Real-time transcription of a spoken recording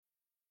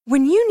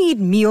When you need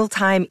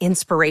mealtime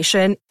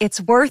inspiration,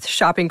 it's worth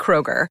shopping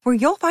Kroger, where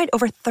you'll find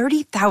over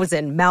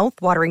 30,000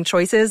 mouth-watering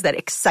choices that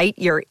excite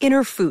your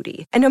inner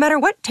foodie. And no matter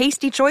what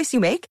tasty choice you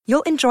make,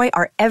 you'll enjoy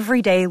our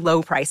everyday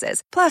low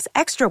prices, plus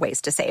extra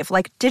ways to save,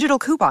 like digital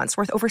coupons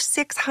worth over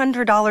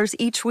 $600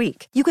 each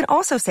week. You can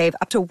also save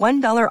up to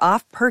 $1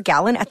 off per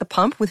gallon at the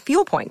pump with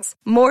fuel points.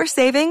 More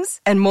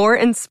savings and more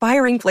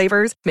inspiring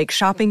flavors make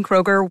shopping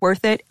Kroger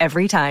worth it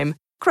every time.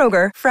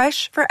 Kroger,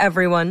 fresh for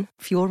everyone.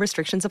 Fuel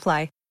restrictions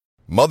apply.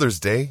 Mother's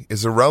Day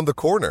is around the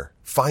corner.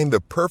 Find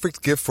the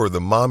perfect gift for the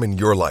mom in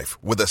your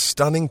life with a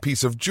stunning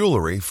piece of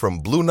jewelry from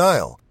Blue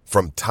Nile.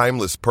 From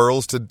timeless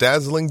pearls to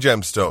dazzling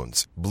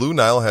gemstones, Blue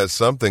Nile has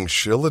something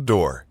she'll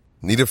adore.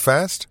 Need it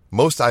fast?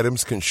 Most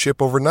items can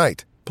ship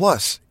overnight.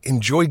 Plus,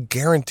 enjoy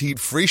guaranteed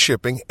free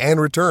shipping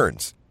and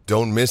returns.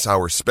 Don't miss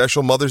our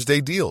special Mother's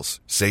Day deals.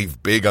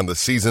 Save big on the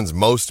season's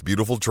most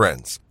beautiful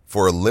trends.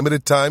 For a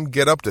limited time,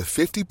 get up to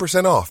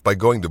 50% off by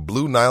going to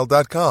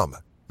BlueNile.com.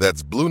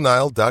 That's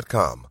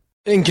BlueNile.com.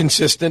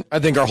 Inconsistent. I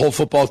think our whole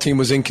football team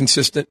was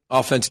inconsistent.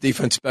 Offense,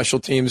 defense, special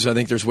teams. I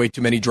think there's way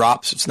too many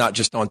drops. It's not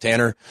just on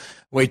Tanner.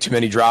 Way too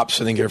many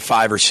drops. I think there are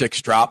 5 or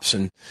 6 drops,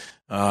 and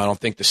I don't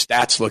think the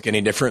stats look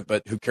any different,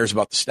 but who cares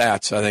about the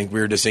stats? I think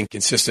we were just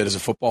inconsistent as a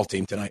football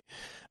team tonight.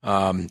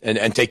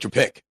 And take your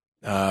pick.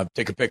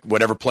 Take a pick,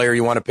 whatever player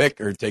you want to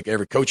pick, or take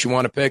every coach you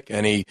want to pick,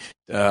 any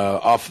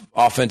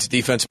offense,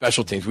 defense,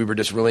 special teams. We were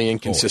just really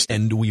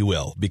inconsistent. And we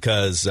will,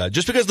 because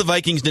just because the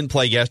Vikings didn't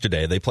play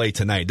yesterday, they play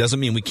tonight,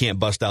 doesn't mean we can't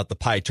bust out the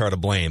pie chart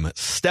of blame.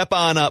 Step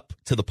on up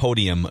to the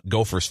podium,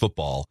 Gophers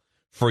football,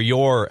 for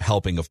your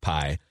helping of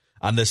pie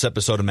on this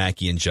episode of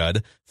Mackey and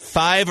Judd.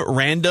 5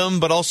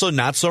 random, but also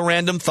not so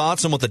random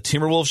thoughts on what the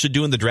Timberwolves should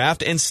do in the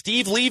draft. And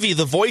Steve Levy,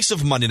 the voice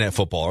of Monday Night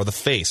Football, or the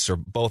face, or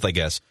both, I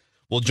guess,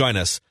 will join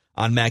us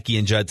on Mackey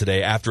and Judd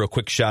today after a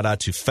quick shout out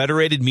to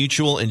Federated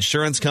Mutual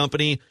Insurance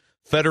Company.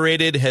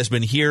 Federated has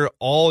been here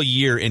all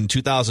year in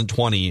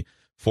 2020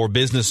 for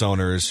business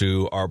owners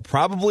who are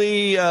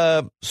probably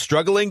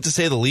struggling, to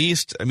say the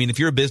least. I mean, if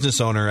you're a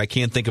business owner, I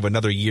can't think of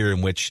another year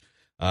in which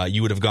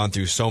you would have gone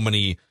through so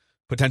many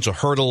potential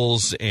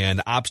hurdles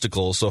and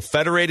obstacles. So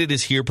Federated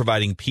is here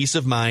providing peace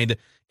of mind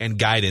and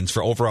guidance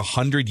for over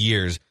 100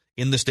 years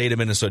in the state of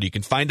Minnesota. You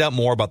can find out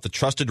more about the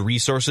trusted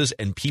resources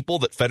and people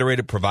that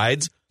Federated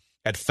provides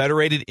at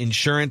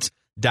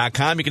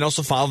federatedinsurance.com. You can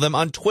also follow them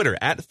on Twitter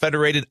at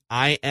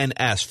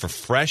FederatedINS for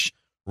fresh,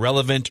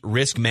 relevant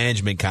risk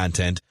management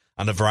content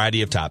on a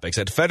variety of topics.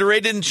 At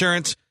Federated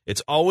Insurance,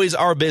 it's always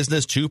our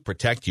business to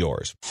protect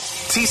yours.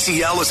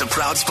 TCL is a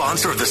proud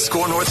sponsor of the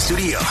Score North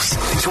Studios.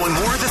 Enjoy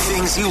more of the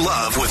things you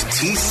love with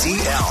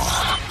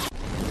TCL.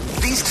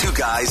 These two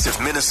guys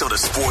have Minnesota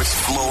sports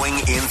flowing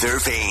in their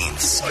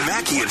veins.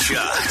 Mackey and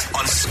Judd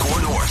on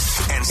Score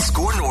North and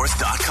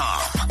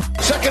ScoreNorth.com.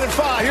 2nd and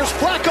 5. Here's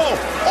Flacco.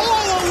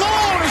 All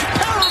alone is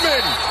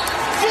Perriman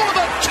for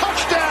the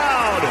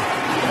touchdown.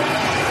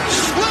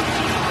 Slipped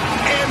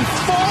and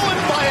fallen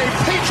by a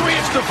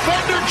Patriots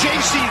defender,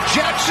 J.C.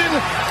 Jackson,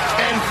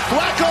 and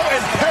Flacco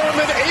and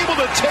Perriman able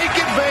to take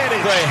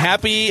advantage. Right.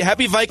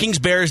 Happy Vikings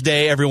Bears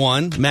Day,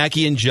 everyone.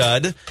 Mackey and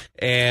Judd.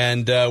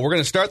 And we're going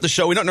to start the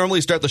show. We don't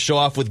normally start the show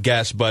off with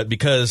guests, but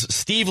because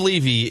Steve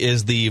Levy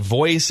is the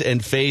voice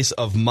and face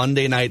of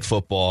Monday Night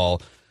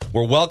Football,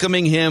 we're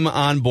welcoming him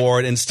on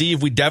board. And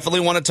Steve, we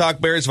definitely want to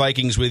talk Bears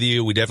Vikings with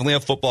you. We definitely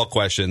have football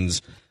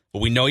questions,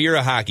 but we know you're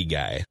a hockey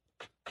guy.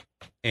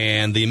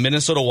 And the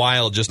Minnesota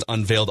Wild just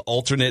unveiled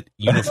alternate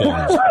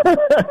uniforms.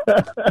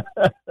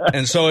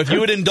 And so if you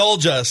would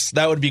indulge us,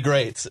 that would be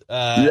great.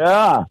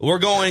 Yeah. We're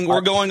going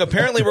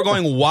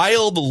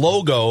Wild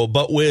logo,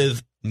 but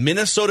with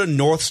Minnesota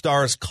North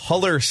Stars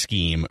color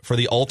scheme for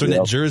the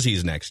alternate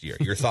jerseys next year.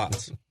 Your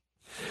thoughts?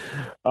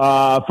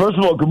 First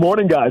of all, good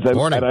morning, guys.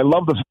 Morning. And I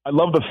love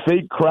the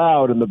fake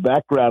crowd in the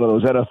background of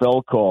those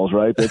NFL calls.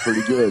 Right, they're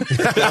pretty good.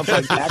 Sounds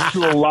like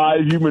actual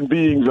live human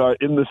beings are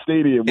in the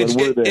stadium when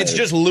we're there. It's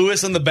just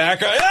Lewis in the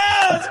background.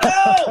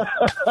 Yeah,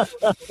 let's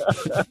go.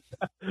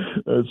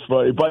 That's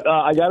funny, but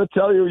I got to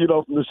tell you,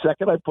 from the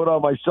second I put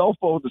on my cell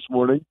phone this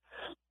morning,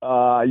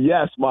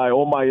 yes,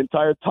 my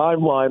entire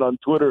timeline on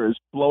Twitter is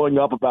blowing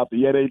up about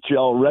the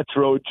NHL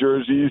retro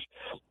jerseys.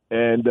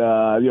 And,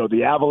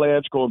 the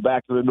Avalanche going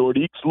back to the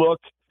Nordiques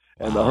look,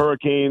 and the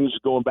Hurricanes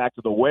going back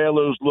to the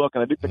Whalers look.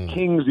 And I think the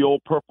Kings, the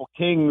old Purple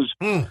Kings,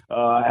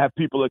 have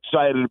people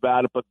excited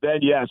about it. But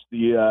then, yes,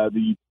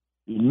 the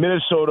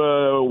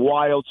Minnesota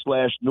Wild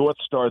 / North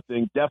Star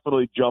thing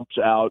definitely jumps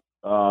out.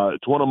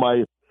 It's one of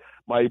my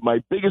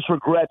biggest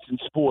regrets in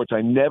sports.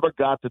 I never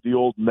got to the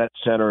old Met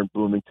Center in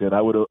Bloomington.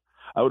 I would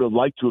have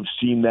liked to have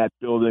seen that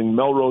building.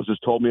 Melrose has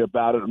told me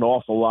about it an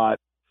awful lot.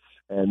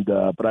 And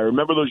but I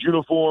remember those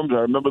uniforms.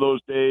 I remember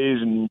those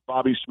days, and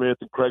Bobby Smith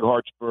and Craig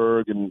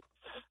Hartsburg and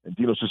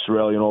Dino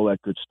Ciccarelli and all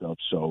that good stuff.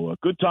 So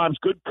good times,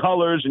 good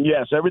colors, and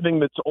yes,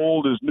 everything that's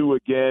old is new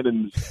again,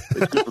 and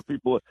it's good for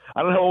people.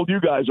 I don't know how old you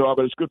guys are,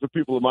 but it's good for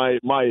people of my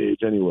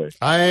age anyway.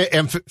 I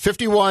am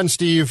 51,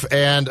 Steve,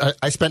 and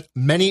I spent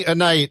many a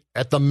night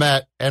at the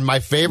Met. And my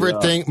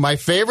favorite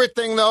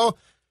thing though,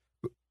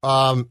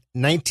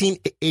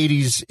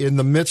 1980s, in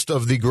the midst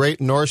of the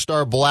great North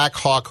Star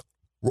Blackhawk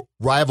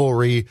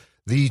rivalry,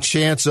 the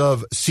chants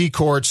of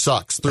Secord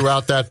sucks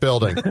throughout that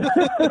building.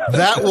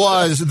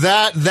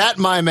 That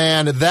my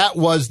man, that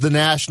was the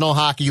National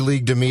Hockey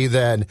League to me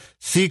then.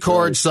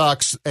 Secord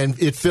sucks,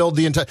 and it filled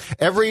the entire,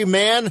 every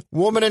man,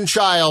 woman, and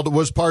child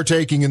was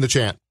partaking in the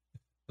chant.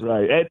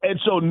 Right, and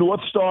so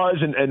North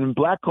Stars and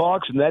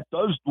Blackhawks, and that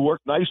does work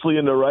nicely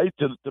in the right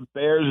to the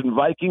Bears and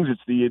Vikings.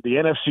 It's the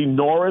NFC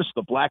Norris,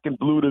 the black and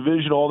blue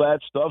division, all that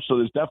stuff. So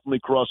there's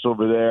definitely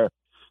crossover there.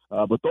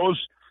 But those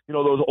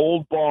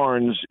old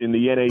barns in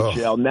the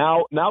NHL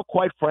now,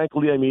 quite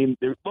frankly, I mean,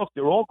 they're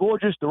all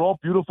gorgeous, they're all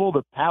beautiful,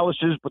 they're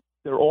palaces, but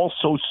they're all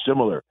so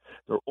similar.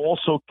 They're all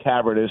so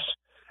cavernous.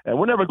 And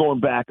we're never going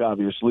back,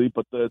 obviously,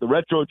 but the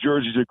retro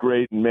jerseys are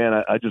great. And, man,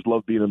 I just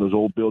love being in those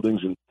old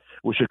buildings and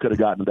wish I could have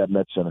gotten to that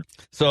Met Center.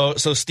 So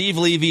Steve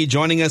Levy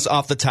joining us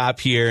off the top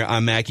here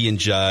on Mackey and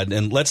Judd.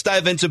 And let's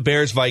dive into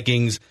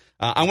Bears-Vikings.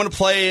 I want to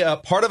play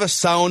part of a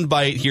sound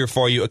bite here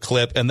for you, a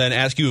clip, and then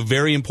ask you a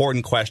very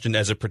important question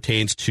as it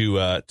pertains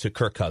to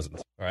Kirk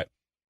Cousins. All right.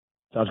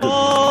 Sounds good.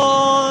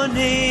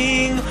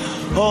 Morning,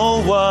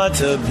 oh,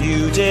 what a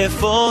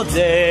beautiful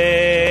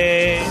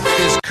day.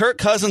 Is Kirk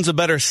Cousins a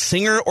better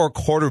singer or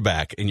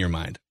quarterback in your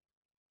mind?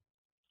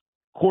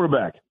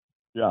 Quarterback.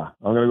 Yeah,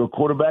 I'm going to go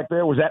quarterback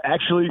there. Was that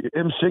actually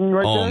him singing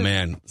right there? Oh,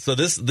 man. So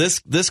this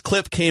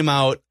clip came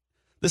out.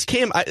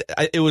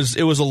 It was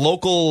a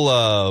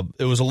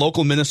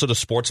local Minnesota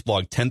sports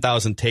blog,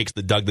 10,000 Takes,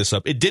 that dug this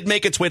up. It did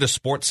make its way to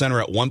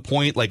SportsCenter at one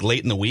point, like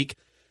late in the week.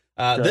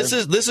 Okay.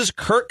 This is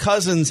Kirk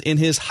Cousins in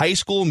his high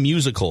school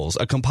musicals,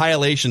 a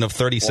compilation of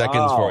 30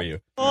 seconds for you.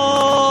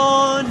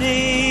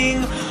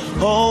 Morning,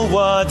 oh,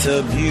 what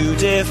a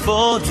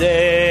beautiful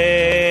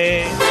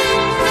day.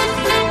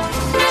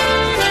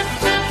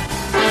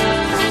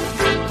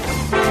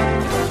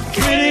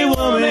 Pretty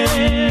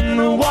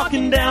woman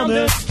walking down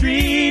the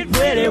street,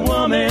 pretty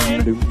woman,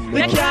 the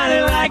kind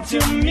I like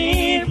to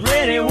meet,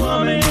 pretty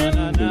woman.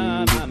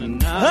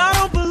 I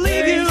don't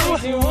believe you,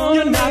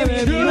 you're not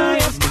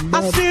curious.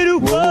 I said,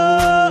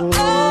 whoa,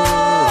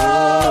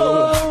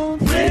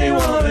 pretty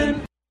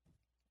woman.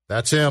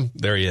 That's him.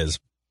 There he is.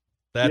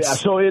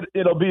 So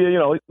it'll be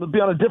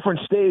on a different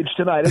stage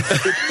tonight. It's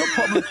still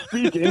public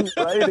speaking,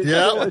 right?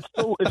 It's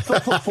still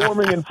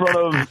performing in front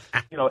of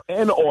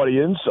an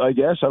audience. I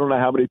guess I don't know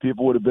how many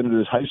people would have been at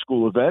this high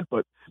school event,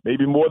 but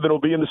maybe more than will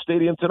be in the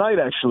stadium tonight.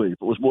 Actually,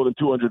 if it was more than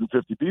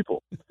 250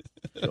 people.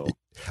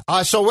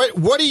 So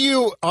what do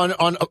you on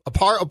a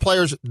part of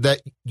players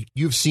that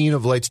you've seen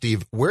of late,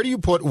 Steve? Where do you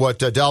put what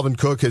Dalvin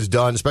Cook has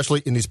done,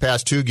 especially in these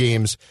past two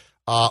games?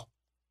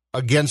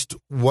 Against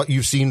what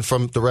you've seen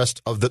from the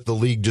rest of the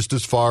league, just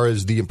as far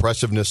as the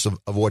impressiveness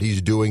of what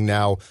he's doing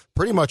now,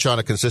 pretty much on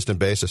a consistent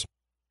basis?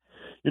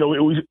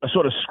 We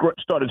sort of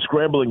started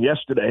scrambling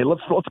yesterday.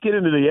 Let's get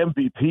into the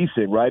MVP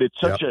thing, right?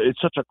 It's such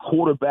a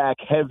quarterback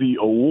heavy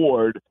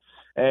award,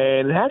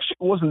 and it actually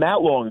wasn't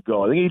that long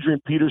ago. I think Adrian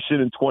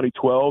Peterson in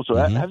 2012, so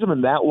that hasn't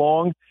been that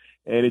long.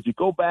 And if you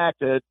go back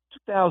to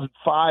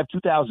 2005,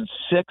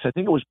 2006, I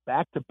think it was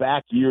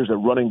back-to-back years that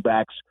running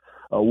backs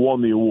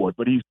won the award,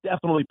 but he's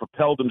definitely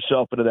propelled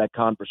himself into that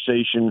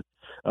conversation.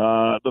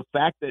 The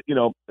fact that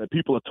that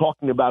people are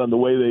talking about him the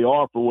way they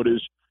are for what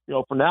is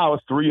for now a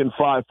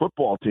 3-5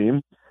 football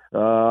team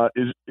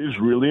is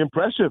really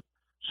impressive.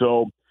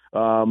 So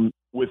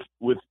with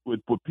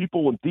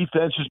people and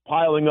defenses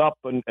piling up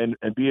and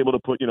be able to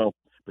put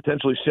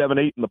potentially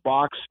 7-8 in the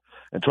box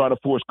and try to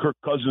force Kirk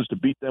Cousins to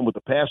beat them with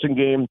the passing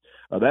game,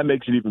 that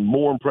makes it even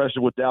more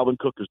impressive what Dalvin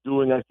Cook is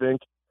doing, I think.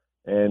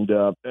 And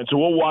so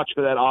we'll watch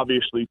for that,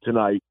 obviously,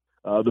 tonight.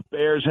 The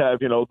Bears have,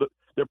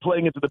 they're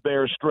playing into the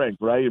Bears' strength,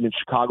 right? I mean,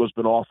 Chicago's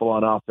been awful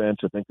on offense.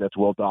 I think that's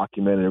well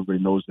documented. Everybody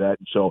knows that.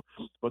 And so,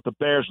 but the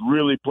Bears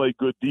really play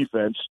good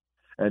defense.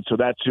 And so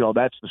that's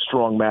the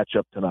strong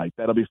matchup tonight.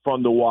 That'll be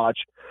fun to watch.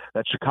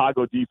 That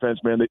Chicago defense,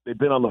 man, they've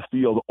been on the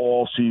field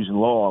all season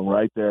long,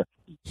 right? Their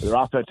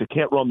offense, they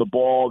can't run the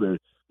ball. They're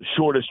the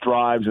shortest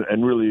drives,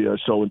 and really,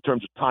 so in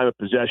terms of time of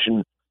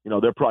possession,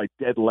 they're probably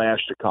dead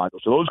last, Chicago.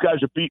 So those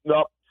guys are beaten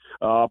up.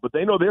 But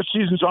they know their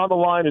season's on the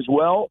line as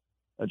well.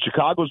 And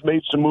Chicago's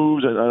made some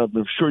moves, and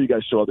I'm sure you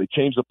guys saw they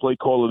changed the play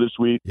caller this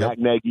week. Matt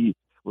Nagy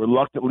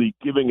reluctantly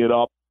giving it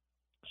up.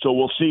 So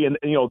we'll see. And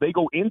they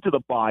go into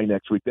the bye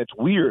next week. That's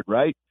weird,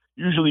 right?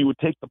 Usually you would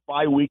take the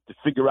bye week to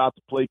figure out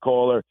the play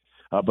caller.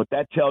 But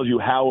that tells you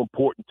how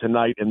important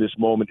tonight in this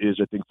moment is,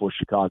 I think, for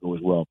Chicago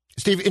as well.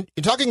 Steve, in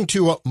talking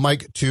to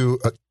Mike to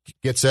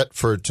get set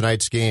for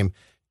tonight's game,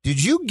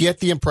 did you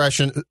get the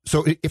impression,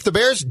 so if the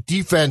Bears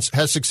defense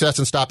has success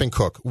in stopping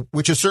Cook,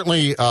 which is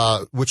certainly,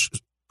 which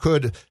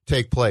could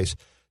take place,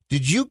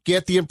 did you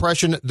get the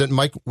impression that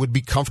Mike would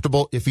be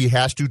comfortable if he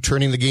has to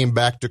turning the game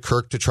back to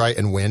Kirk to try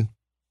and win?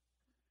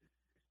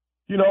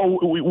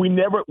 We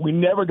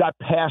never got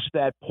past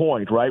that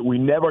point, right? We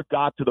never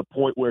got to the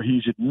point where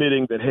he's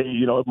admitting that, hey,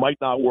 it might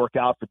not work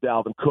out for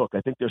Dalvin Cook.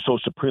 I think they're so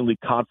supremely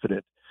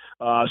confident.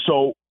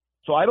 So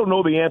I don't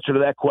know the answer to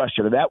that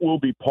question, and that will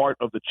be part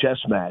of the chess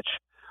match.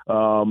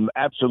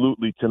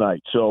 Absolutely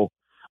tonight. So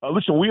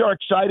listen, we are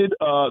excited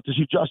to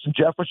see Justin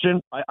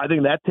Jefferson. I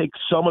think that takes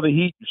some of the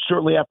heat. You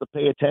certainly have to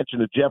pay attention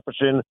to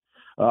Jefferson.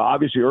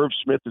 Obviously, Irv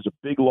Smith is a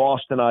big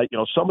loss tonight.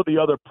 Some of the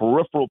other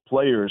peripheral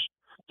players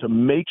to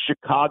make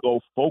Chicago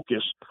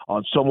focus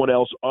on someone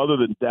else other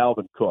than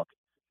Dalvin Cook.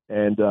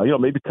 And,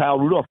 maybe Kyle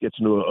Rudolph gets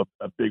into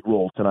a big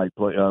role tonight,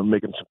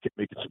 making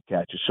some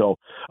catches. So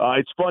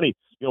it's funny,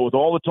 with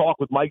all the talk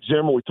with Mike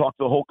Zimmer, we talked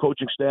to the whole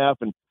coaching staff,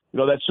 and,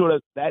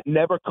 that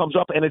never comes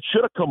up, and it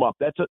should have come up.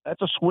 That's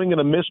a swing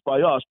and a miss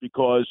by us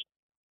because,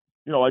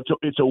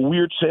 it's a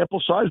weird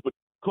sample size, but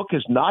Cook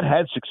has not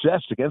had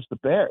success against the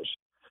Bears.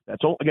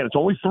 It's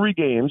only 3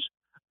 games,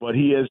 but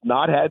he has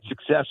not had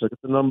success. Look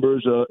at the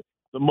numbers.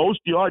 The most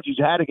yards he's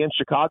had against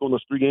Chicago in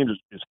those 3 games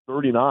is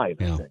 39,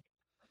 I think.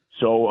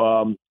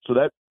 So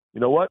that,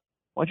 you know what?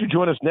 Why don't you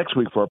join us next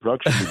week for our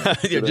production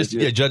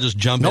meeting? Judges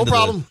jump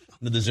into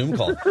the Zoom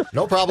call.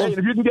 No problem. Hey,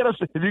 if you can get us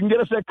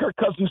that Kirk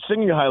Cousins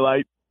singing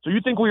highlight. So you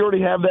think we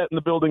already have that in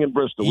the building in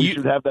Bristol? We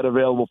should have that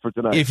available for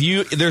tonight.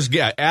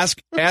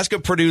 Ask a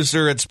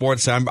producer at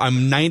SportsCenter.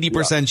 I'm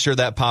 90% sure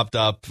that popped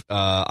up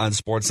on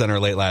SportsCenter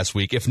late last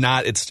week. If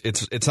not,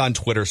 it's on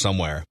Twitter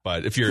somewhere.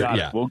 But if you're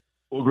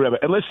We'll grab it.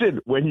 And listen,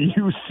 when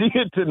you see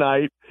it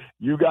tonight,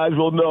 you guys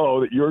will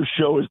know that your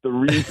show is the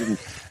reason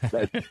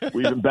that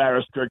we've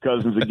embarrassed Kirk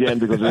Cousins again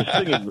because of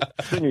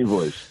his singing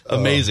voice.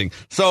 Amazing.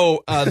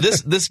 So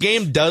this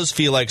game does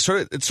feel like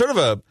it's sort of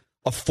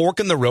a fork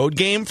in the road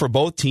game for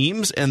both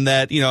teams, and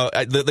that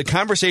the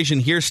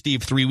conversation here,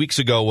 Steve, 3 weeks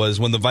ago was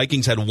when the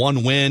Vikings had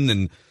 1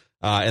 win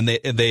and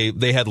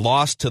they had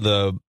lost to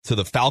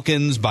the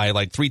Falcons by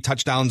like 3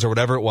 touchdowns or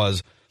whatever it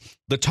was.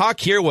 The talk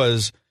here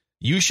was,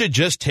 you should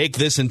just take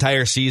this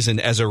entire season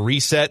as a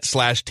reset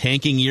 /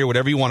 tanking year,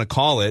 whatever you want to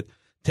call it.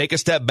 Take a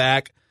step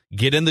back,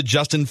 get in the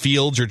Justin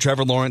Fields or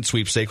Trevor Lawrence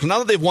sweepstakes. Well, now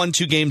that they've won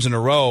 2 games in a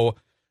row,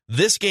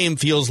 this game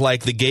feels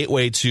like the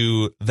gateway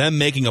to them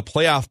making a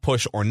playoff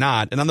push or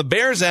not. And on the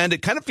Bears end,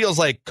 it kind of feels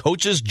like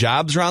coaches'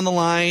 jobs are on the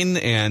line,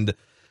 and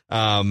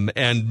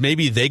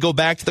maybe they go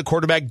back to the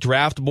quarterback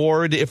draft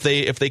board if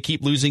they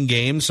keep losing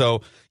games.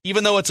 So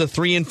even though it's a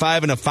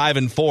 3-5 and a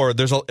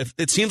 5-4,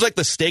 it seems like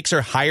the stakes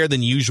are higher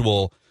than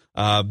usual.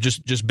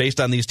 Just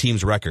based on these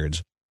teams'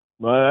 records.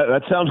 Well,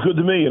 that sounds good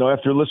to me.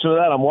 After listening to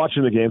that, I'm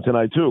watching the game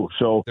tonight too.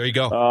 So there you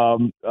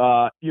go.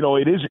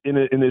 It is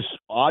in this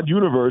odd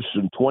universe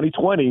in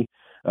 2020.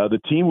 The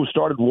team who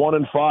started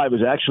 1-5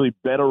 is actually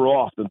better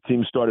off than the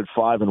team started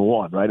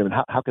 5-1. Right? I mean,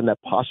 how can that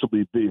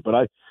possibly be?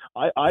 But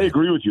I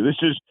agree with you. This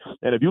is,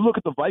 and if you look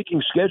at the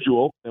Vikings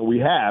schedule, and we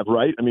have,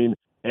 right? I mean,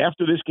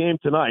 after this game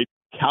tonight,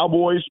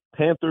 Cowboys,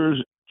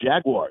 Panthers,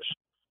 Jaguars.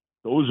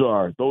 Those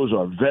are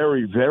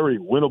very, very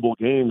winnable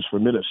games for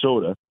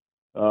Minnesota.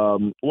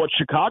 What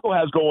Chicago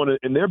has going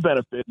in their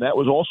benefit, and that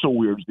was also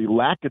weird, is the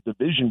lack of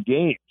division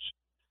games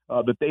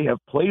that they have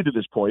played to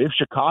this point. If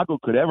Chicago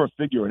could ever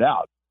figure it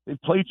out,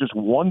 they've played just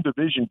 1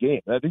 division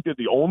game. I think they're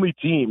the only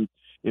team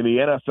in the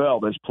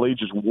NFL that's played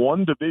just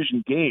 1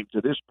 division game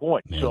to this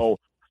point. Man. So,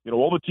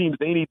 all the teams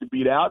they need to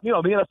beat out. The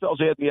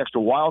NFL's added the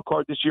extra wild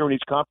card this year in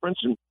each conference,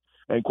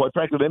 and quite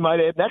frankly, they might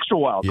add an extra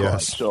wild card.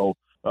 Yes. So,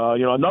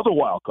 another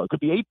wild card. Could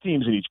be 8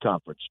 teams in each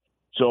conference.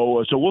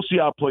 So we'll see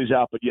how it plays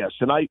out. But yes,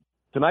 tonight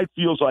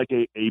feels like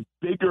a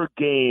bigger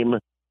game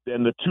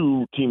than the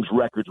 2 teams'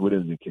 records would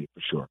indicate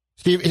for sure.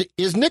 Steve,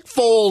 is Nick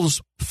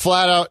Foles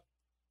flat out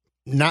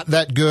not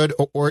that good,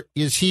 or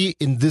is he,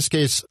 in this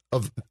case,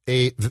 of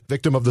a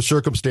victim of the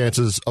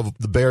circumstances of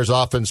the Bears'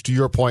 offense, to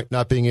your point,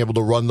 not being able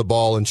to run the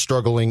ball and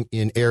struggling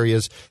in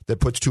areas that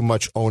puts too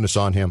much onus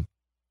on him?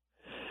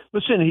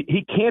 Listen,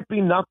 he can't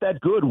be not that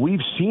good. We've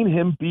seen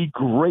him be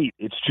great.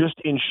 It's just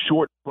in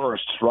short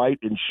bursts, right?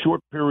 In short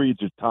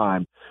periods of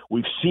time.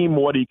 We've seen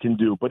what he can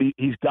do, but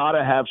he's got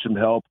to have some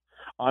help.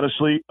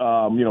 Honestly,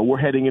 we're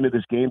heading into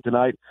this game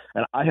tonight,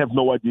 and I have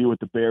no idea what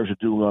the Bears are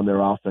doing on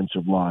their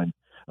offensive line.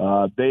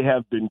 They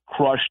have been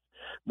crushed,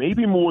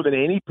 maybe more than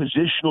any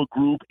positional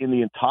group in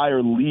the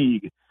entire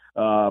league,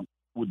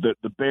 with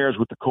the Bears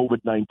with the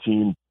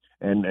COVID-19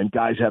 and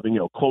guys having,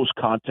 close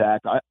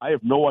contact. I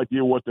have no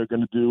idea what they're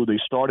going to do. They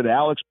started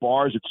Alex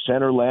Bars at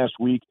center last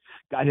week.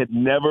 Guy had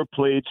never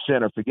played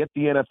center. Forget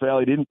the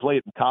NFL. He didn't play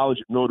it in college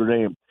at Notre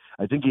Dame.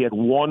 I think he had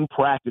 1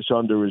 practice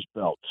under his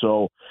belt.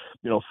 So,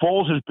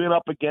 Foles has been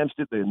up against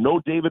it. There's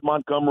no David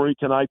Montgomery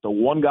tonight, the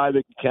one guy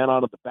that can count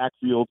out of the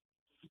backfield.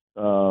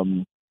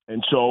 And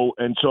so,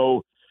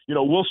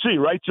 we'll see,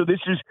 right? So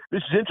this is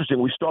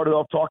interesting. We started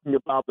off talking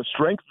about the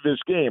strength of this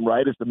game,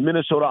 right? It's the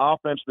Minnesota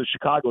offense, the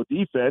Chicago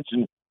defense,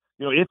 and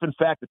if in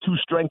fact the 2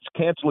 strengths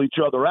cancel each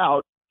other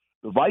out,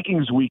 the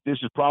Vikings' weakness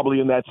is probably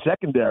in that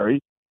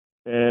secondary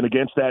and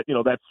against that,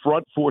 that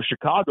front for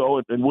Chicago.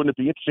 And wouldn't it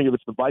be interesting if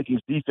it's the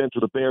Vikings' defense or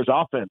the Bears'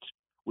 offense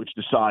which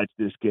decides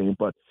this game?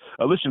 But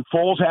listen,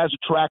 Foles has a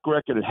track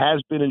record. It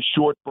has been in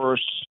short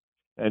bursts.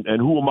 And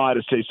who am I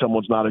to say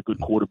someone's not a good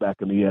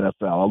quarterback in the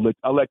NFL?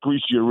 I'll let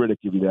Greasy or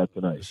Riddick give you that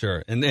tonight.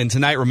 Sure. And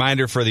tonight,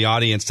 reminder for the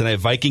audience, tonight,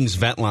 Vikings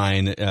Vent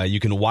Line, you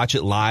can watch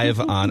it live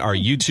on our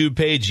YouTube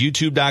page,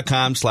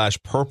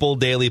 youtube.com/Purple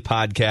Daily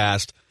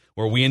Podcast.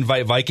 where we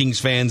invite Vikings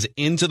fans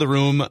into the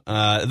room.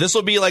 This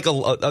will be like an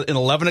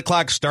 11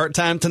 o'clock start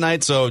time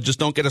tonight, so just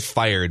don't get us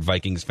fired,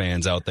 Vikings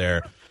fans out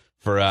there.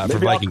 For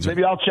Vikings.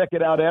 Maybe I'll check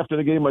it out after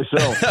the game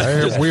myself.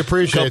 Hey, we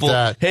appreciate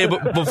that. Hey,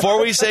 but before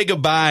we say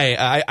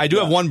goodbye, I do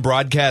have one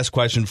broadcast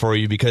question for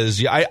you,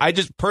 because I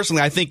just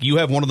personally, I think you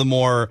have one of the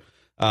more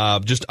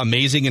just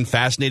amazing and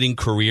fascinating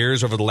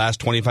careers over the last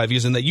 25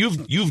 years, and that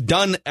you've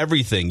done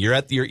everything. You're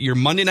at your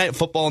Monday Night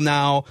Football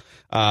now.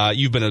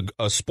 You've been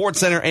a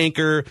SportsCenter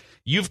anchor.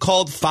 You've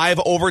called 5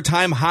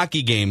 overtime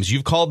hockey games.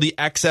 You've called the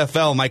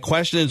XFL. My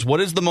question is,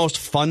 what is the most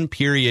fun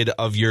period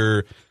of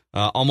your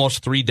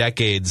almost 3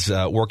 decades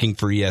working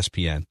for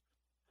ESPN?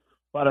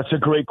 Well, that's a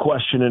great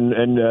question,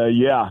 and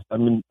yeah, I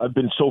mean, I've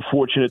been so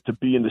fortunate to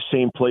be in the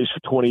same place for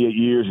 28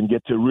 years and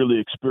get to really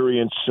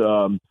experience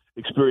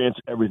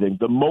everything.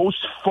 The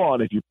most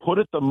fun, if you put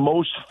it, the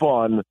most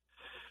fun,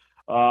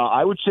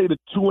 I would say the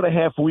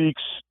 2.5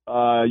 weeks,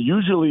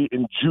 usually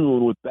in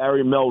June with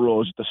Barry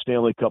Melrose at the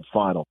Stanley Cup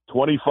Final.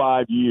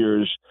 25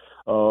 years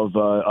of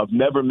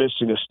never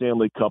missing a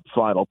Stanley Cup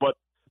Final. But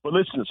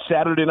listen,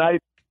 Saturday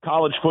night,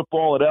 college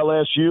football at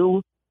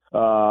LSU,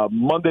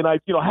 Monday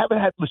night,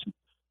 listen,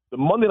 the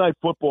Monday Night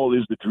Football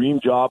is the dream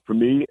job for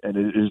me, and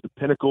it is the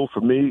pinnacle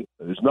for me.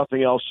 There's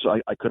nothing else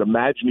I could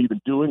imagine even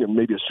doing, and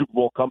maybe a Super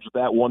Bowl comes with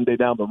that one day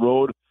down the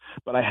road.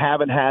 But I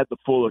haven't had the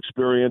full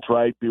experience,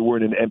 right? We're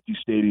in an empty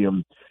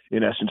stadium,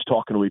 in essence,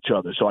 talking to each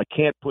other. So I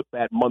can't put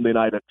that Monday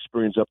night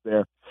experience up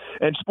there.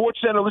 And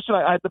SportsCenter, listen,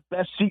 I had the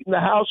best seat in the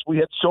house. We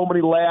had so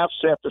many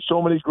laughs after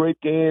so many great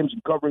games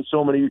and covering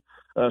so many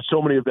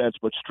events.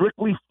 But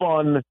strictly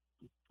fun,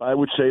 I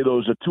would say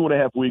those are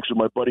 2.5 weeks with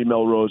my buddy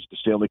Melrose at the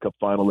Stanley Cup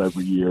Final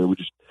every year. We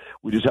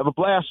just have a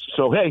blast.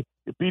 So, hey,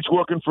 it beats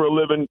working for a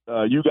living.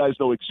 You guys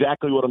know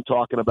exactly what I'm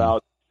talking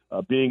about.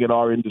 Being in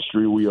our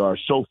industry, we are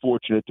so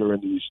fortunate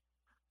during these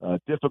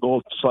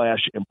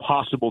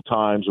difficult/impossible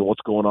times and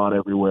what's going on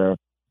everywhere.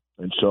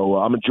 And so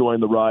I'm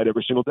enjoying the ride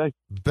every single day.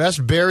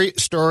 Best Barry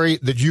story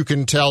that you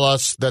can tell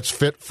us that's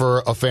fit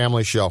for a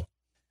family show.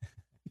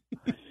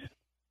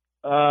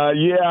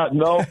 Yeah,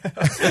 no.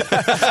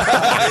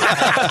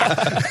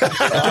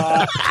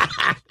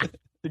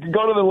 You can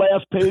go to the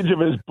last page of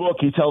his book.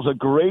 He tells a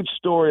great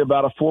story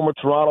about a former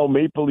Toronto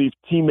Maple Leaf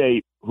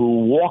teammate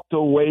who walked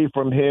away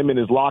from him in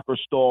his locker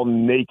stall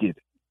naked.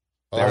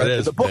 There it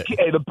is. The book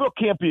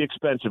can't be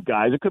expensive,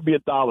 guys. It could be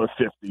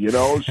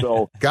 $1.50,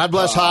 So God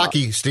bless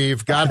hockey,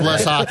 Steve. God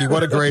bless hockey.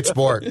 What a great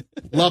sport.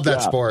 Love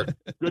that sport.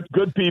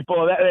 Good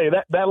people.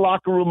 That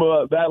locker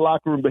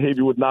room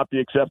behavior would not be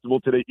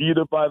acceptable today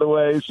either, by the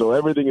way. So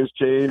everything has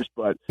changed.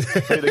 But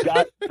hey,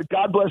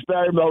 God bless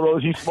Barry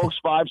Melrose. He smokes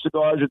 5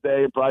 cigars a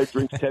day and probably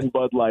drinks 10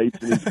 Bud Lights,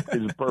 and he's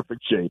in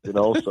perfect shape.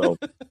 So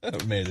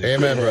amazing.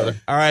 Amen, brother.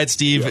 All right,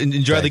 Steve.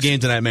 Enjoy the game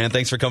tonight, man.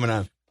 Thanks for coming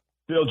on.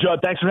 Phil, Judd,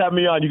 thanks for having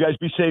me on. You guys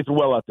be safe and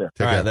well out there.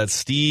 All right, that's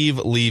Steve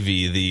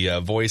Levy, the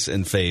voice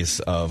and face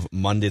of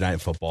Monday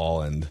Night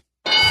Football. And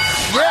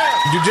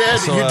yeah, you did.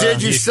 So, you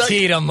did. You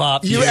teed him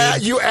up. You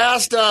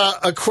asked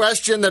a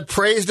question that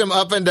praised him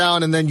up and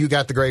down, and then you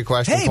got the great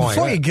question point.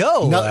 Before you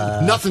go,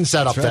 nothing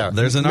set up there.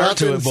 There's an art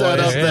to it,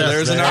 boys.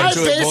 There's an art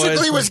to it, boys. I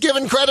basically was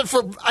given credit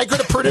for I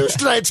could have produced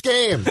tonight's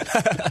game.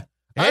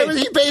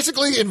 He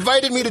basically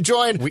invited me to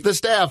join the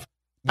staff.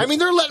 I mean,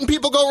 they're letting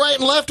people go right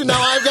and left, and now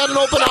I've got an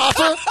open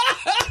offer.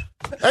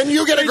 And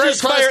you get a great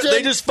question.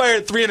 They just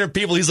fired 300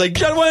 people. He's like,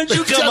 Judd, why don't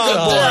you come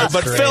on board?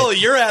 But great. Phil,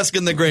 you're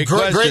asking the great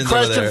question. Great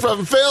question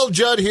from Phil.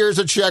 Judd, here's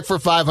a check for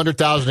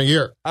 $500,000 a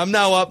year. I'm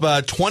now up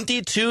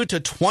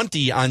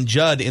 22-20 on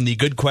Judd in the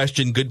good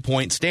question, good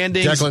point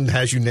standings. Declan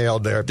has you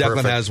nailed there. Declan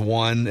Perfect. has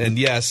won, and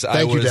yes,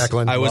 Thank you,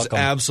 Declan. I was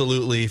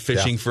absolutely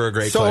fishing for a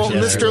great so,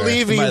 question. So, Mr.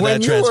 Levy,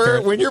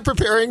 when you're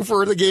preparing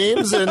for the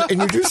games, and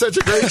you do such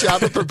a great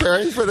job of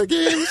preparing for the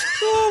games,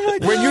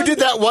 when you did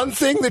that one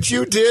thing that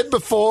you did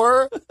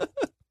before.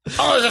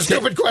 Oh, that's a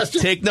stupid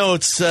question. Take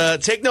notes.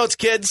 Take notes,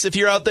 kids, if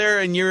you're out there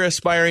and you're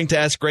aspiring to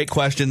ask great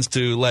questions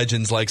to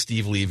legends like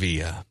Steve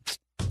Levy.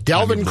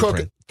 Dalvin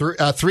Cook,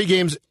 3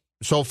 games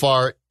so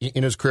far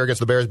in his career against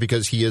the Bears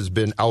because he has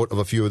been out of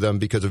a few of them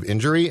because of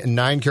injury.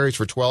 9 carries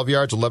for 12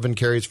 yards, 11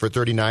 carries for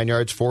 39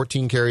 yards,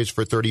 14 carries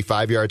for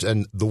 35 yards,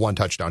 and the 1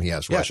 touchdown he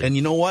has rushing. And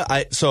you know what?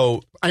 I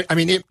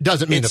mean, it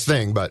doesn't mean a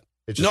thing, but...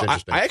 No,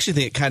 I actually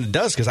think it kind of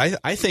does because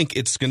I think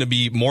it's going to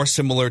be more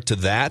similar to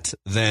that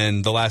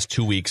than the last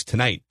 2 weeks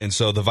tonight. And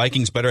so the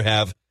Vikings better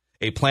have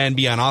a plan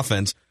B on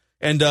offense.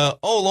 And, lo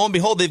and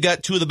behold, they've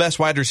got 2 of the best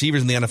wide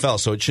receivers in the NFL,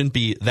 so it shouldn't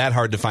be that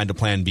hard to find a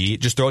plan B.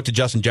 Just throw it to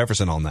Justin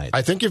Jefferson all night.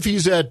 I think I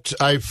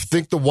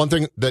think the one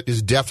thing that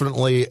is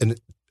definitely a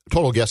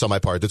total guess on my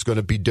part that's going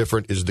to be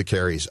different is the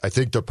carries. I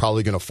think they're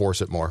probably going to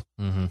force it more.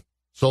 Mm-hmm.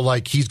 So,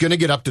 he's going to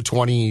get up to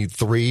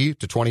 23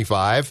 to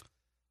 25.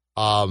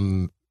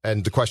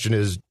 And the question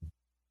is,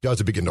 does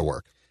it begin to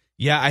work?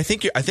 Yeah, I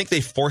think they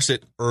force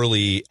it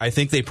early. I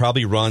think they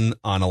probably run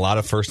on a lot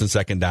of first and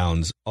second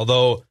downs.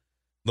 Although,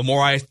 the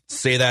more I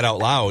say that out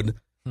loud,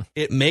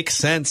 it makes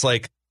sense.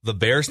 Like the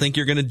Bears think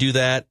you're going to do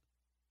that.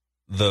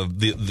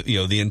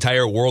 The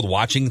entire world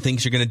watching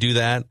thinks you're going to do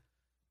that.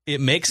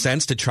 it makes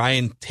sense to try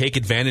and take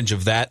advantage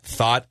of that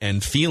thought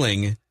and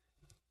feeling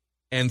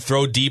and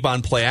throw deep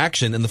on play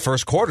action in the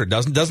first quarter.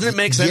 Doesn't it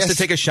make sense to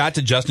take a shot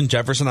to Justin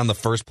Jefferson on the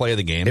first play of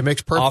the game? It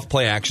makes off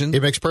play action.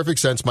 It makes perfect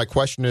sense. My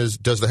question is,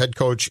 does the head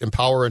coach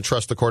empower and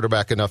trust the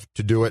quarterback enough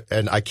to do it?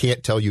 And I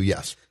can't tell you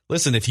yes.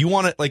 Listen, if you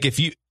want to, like,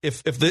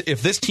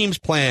 if this team's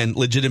plan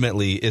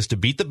legitimately is to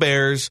beat the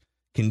Bears,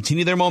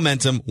 continue their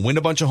momentum, win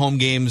a bunch of home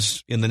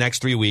games in the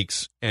next 3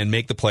 weeks, and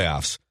make the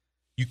playoffs,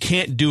 you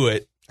can't do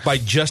it by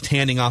just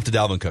handing off to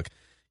Dalvin Cook.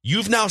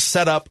 You've now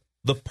set up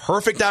the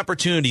perfect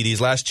opportunity these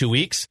last 2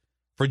 weeks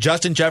for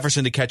Justin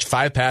Jefferson to catch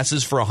 5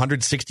 passes for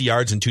 160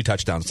 yards and 2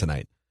 touchdowns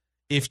tonight,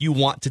 if you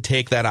want to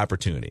take that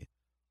opportunity.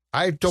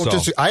 I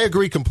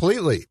agree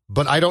completely,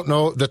 but I don't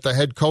know that the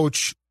head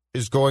coach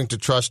is going to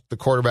trust the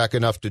quarterback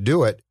enough to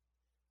do it.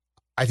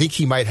 I think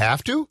he might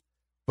have to,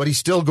 but he's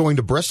still going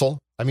to bristle.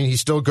 I mean,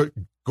 he's still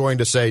going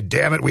to say,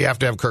 damn it, we have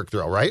to have Kirk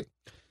throw, right?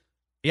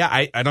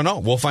 Yeah, I don't know.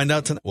 We'll find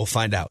out tonight. We'll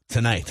find out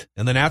tonight.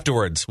 And then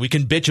afterwards, we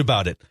can bitch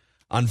about it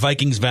on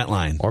Vikings Vent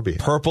Line. Or be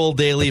Purple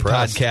Daily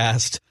impressed.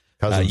 Podcast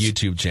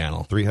YouTube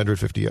channel.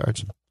 350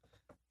 yards.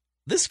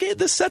 This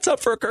sets up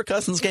for a Kirk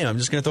Cousins game. I'm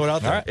just going to throw it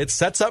out there. Right. It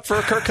sets up for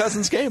a Kirk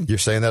Cousins game. You're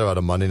saying that about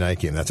a Monday night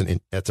game.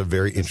 That's a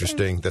very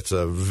interesting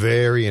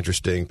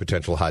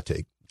potential hot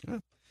take. Yeah.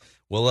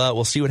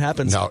 We'll see what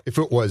happens. Now, if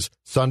it was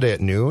Sunday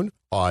at noon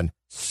on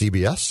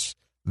CBS,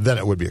 then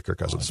it would be a Kirk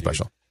Cousins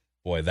special.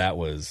 Boy, that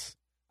was.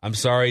 I'm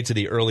sorry to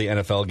the early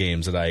NFL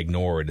games that I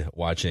ignored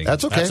watching.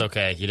 That's okay. That's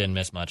okay. You didn't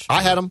miss much.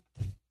 I had them.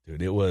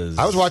 Dude, it was.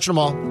 I was watching them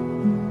all.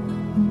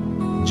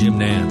 Jim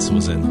Nantz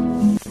was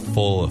in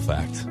full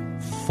effect.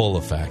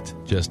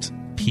 Just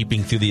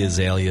peeping through the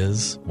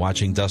azaleas,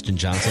 watching Dustin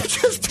Johnson.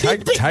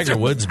 Tiger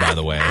Woods, by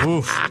the way.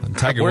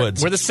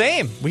 Woods. We're the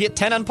same. We hit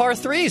 10 on par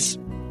threes.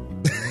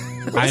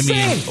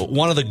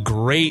 One of the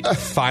great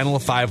final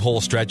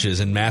 5-hole stretches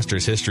in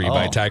Masters history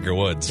by Tiger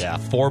Woods. Yeah.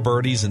 4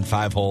 birdies in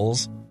 5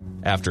 holes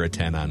after a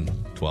 10 on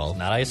 12.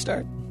 Not how you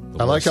start.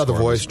 I like how the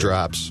voice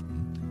drops.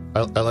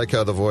 I like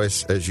how the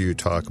voice as you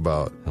talk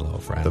about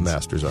the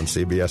Masters on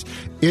CBS.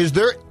 Is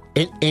there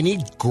any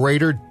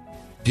greater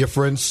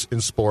difference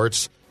in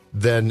sports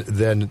than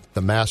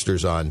the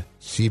Masters on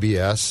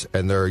CBS,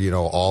 and they're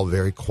all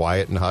very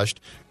quiet and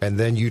hushed, and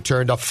then you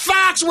turn to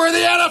Fox where the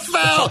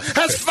NFL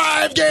has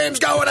 5 games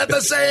going at the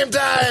same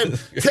time?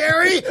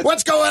 Terry,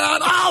 what's going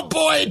on? Oh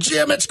boy,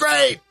 Jim, it's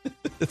great.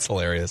 It's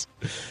hilarious.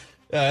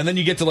 And then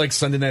you get to like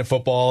Sunday Night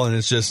Football, and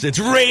it's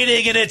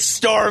raining and it's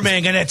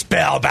storming and it's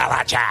Bill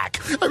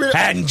Belichick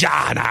and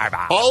John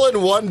Harbaugh. All in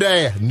one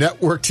day,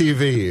 network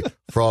TV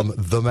from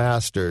the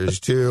Masters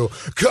to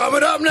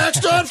coming up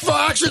next on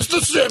Fox, it's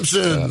The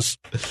Simpsons.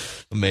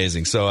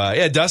 Amazing. So,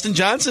 Dustin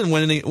Johnson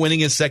winning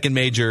his second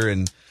major,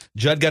 and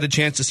Judd got a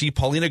chance to see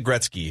Paulina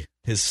Gretzky,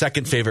 his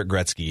second favorite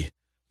Gretzky,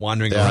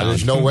 wandering around.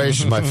 There's no way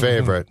she's my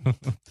favorite.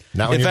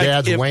 Not when your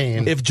dad's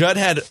Wayne. If Judd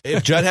had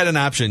an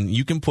option,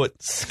 you can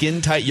put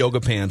skin tight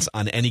yoga pants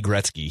on any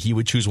Gretzky. He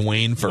would choose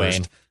Wayne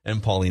first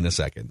and Paulina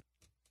second.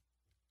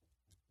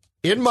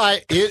 In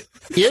my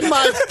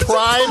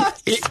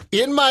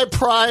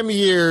prime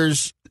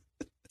years,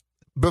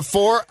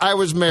 before I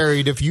was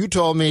married, if you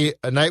told me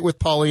a night with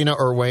Paulina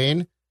or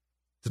Wayne,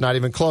 it's not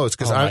even close,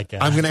 because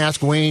I'm going to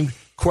ask Wayne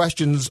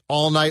questions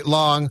all night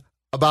long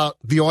about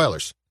the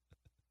Oilers.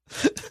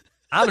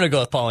 I'm going to go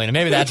with Paulina.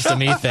 Maybe that's just a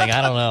me thing.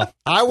 I don't know.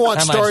 I want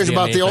stories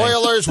about the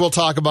Oilers. We'll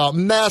talk about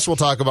mess. We'll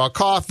talk about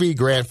coffee,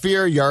 Grant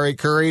Fuhr, Yari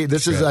Curry.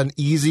 This is an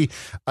easy,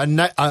 a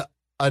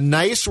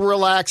nice,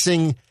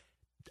 relaxing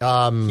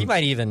he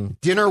might even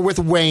dinner with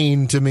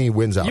Wayne, to me,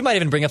 wins out. You might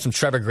even bring up some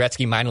Trevor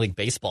Gretzky minor league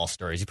baseball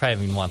stories. You probably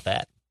don't even want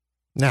that.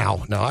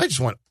 No, I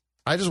just want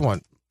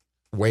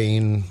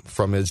Wayne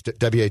from his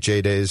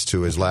WHA days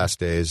to his last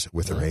days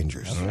with the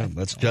Rangers. All right,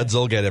 that's Judd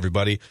Zulgad,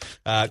 everybody.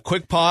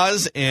 Quick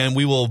pause, and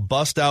we will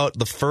bust out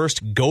the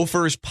first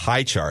Gophers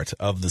pie chart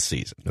of the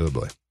season. Oh,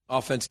 boy.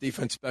 Offense,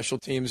 defense, special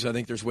teams. I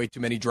think there's way too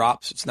many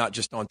drops. It's not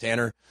just on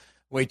Tanner.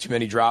 Way too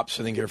many drops.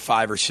 I think there are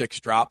 5 or 6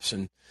 drops,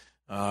 and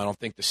I don't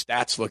think the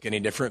stats look any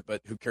different, but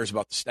who cares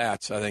about the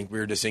stats? I think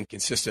we're just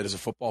inconsistent as a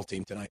football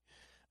team tonight.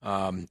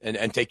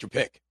 And take your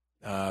pick.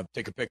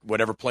 Take a pick,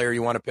 whatever player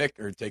you want to pick,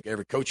 or take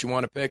every coach you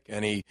want to pick,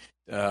 any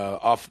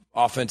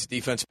offense,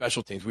 defense,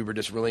 special teams. We were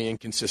just really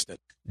inconsistent.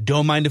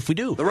 Don't mind if we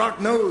do. The Rock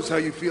knows how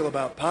you feel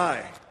about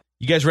pie.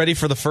 You guys ready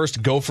for the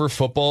first Gopher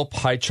football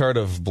pie chart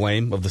of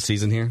blame of the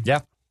season here? Yeah.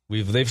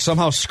 They've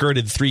somehow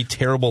skirted 3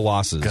 terrible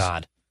losses.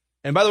 God.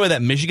 And by the way,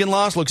 that Michigan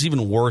loss looks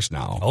even worse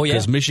now. Oh, yeah.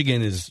 Because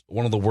Michigan is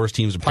one of the worst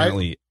teams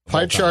apparently.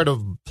 Pie chart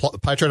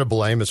of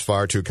blame is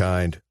far too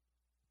kind.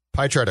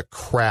 Pie chart of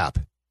crap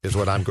is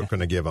what I'm going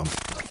to give them.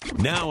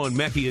 Now on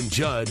Mackey and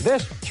Judd.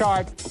 This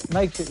chart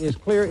makes it as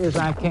clear as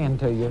I can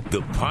to you.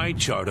 The pie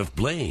chart of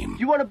blame.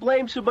 You want to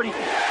blame somebody?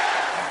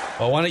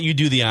 Well, why don't you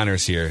do the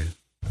honors here?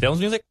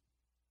 Films music?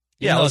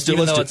 Yeah, let's do.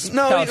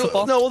 No,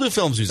 we'll do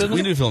films music. We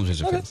can do films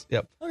music. Okay.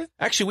 Yep. Okay.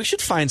 Actually, we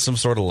should find some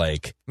sort of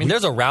like. I mean,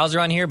 there's a rouser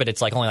on here, but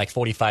it's like only like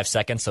 45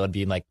 seconds, so it'd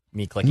be like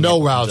me clicking.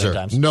 No rouser.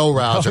 No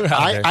rouser.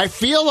 rouser. I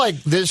feel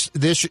like this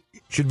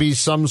should be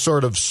some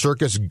sort of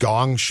circus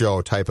gong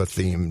show type of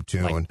theme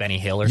tune. Like Benny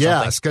Hill or something.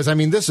 Yes, because I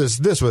mean this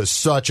was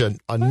such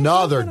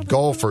another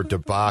Gopher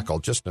debacle,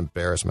 just an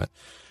embarrassment.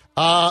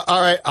 All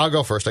right, I'll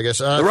go first, I guess.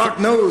 The Rock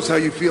knows how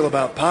you feel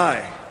about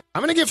pie.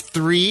 I'm going to give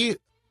 3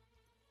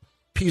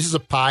 pieces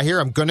of pie here.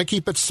 I'm going to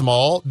keep it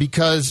small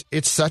because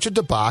it's such a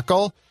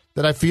debacle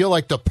that I feel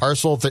like to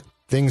parcel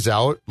things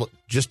out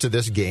just to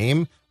this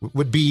game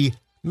would be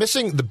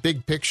missing the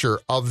big picture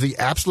of the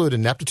absolute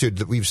ineptitude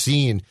that we've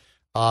seen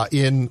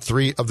in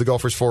 3 of the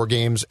Gophers' 4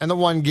 games. And the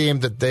one game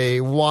that they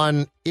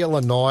won,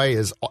 Illinois,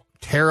 is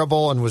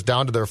terrible and was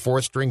down to their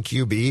 4th-string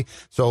QB.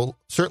 So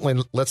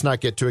certainly let's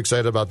not get too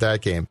excited about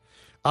that game.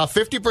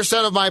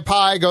 50% of my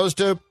pie goes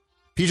to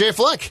PJ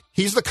Fleck.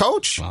 He's the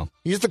coach. Wow.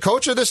 He's the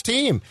coach of this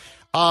team.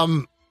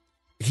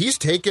 He's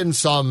taken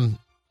some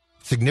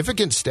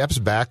significant steps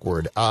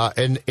backward.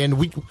 And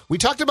we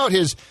talked about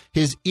his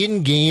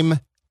in-game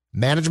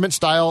management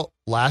style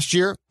last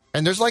year.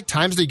 And there's like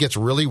times that he gets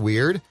really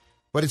weird,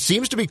 but it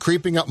seems to be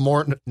creeping up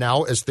more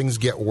now as things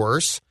get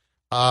worse.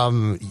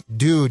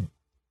 Dude,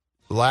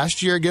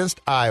 last year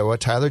against Iowa,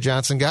 Tyler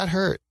Johnson got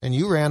hurt, and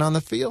you ran on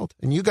the field,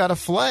 and you got a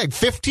flag.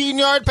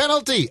 15-yard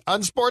penalty.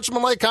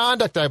 Unsportsmanlike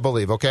conduct, I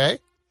believe, okay?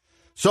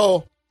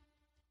 So,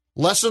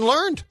 lesson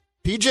learned.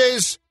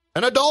 PJ's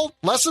an adult.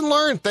 Lesson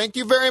learned. Thank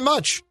you very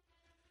much.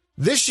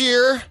 This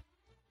year,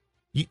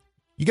 you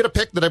get a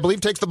pick that I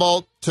believe takes the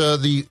ball to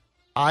the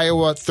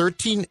Iowa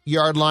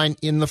 13-yard line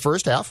in the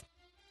first half.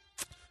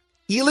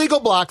 Illegal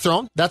block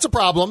thrown. That's a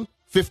problem.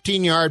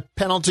 15-yard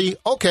penalty.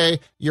 Okay,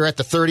 you're at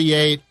the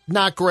 38.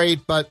 Not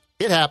great, but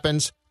it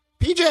happens.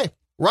 PJ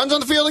runs on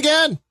the field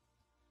again.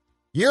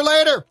 Year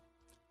later.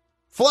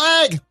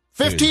 Flag.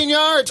 15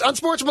 yards.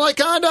 Unsportsmanlike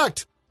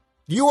conduct.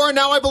 You are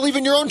now, I believe,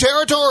 in your own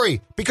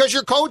territory because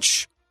your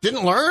coach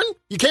didn't learn.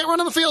 You can't run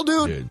on the field,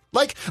 dude.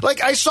 Like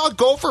I saw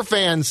Gopher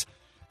fans,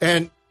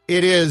 and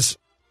it is,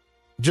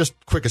 just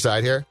quick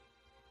aside here,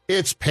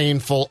 it's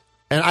painful.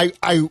 And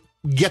I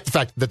get the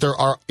fact that there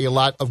are a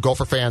lot of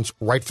Gopher fans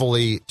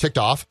rightfully ticked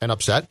off and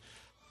upset,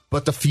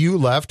 but the few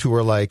left who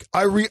were like,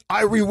 I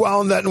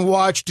rewound that and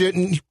watched it,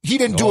 and he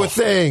didn't do a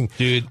thing.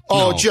 Dude.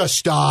 Oh, no. just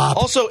stop.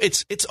 Also,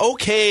 it's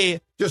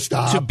okay just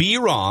stop. to be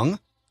wrong,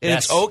 and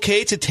it's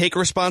okay to take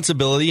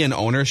responsibility and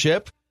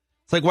ownership.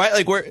 It's like, why?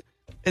 Like,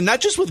 and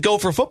not just with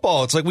Gopher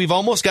football. It's like we've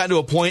almost gotten to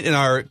a point in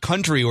our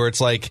country where it's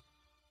like,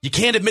 you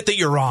can't admit that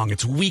you're wrong.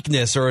 It's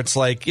weakness, or it's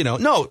like,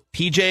 no,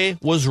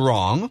 PJ was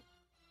wrong.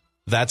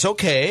 That's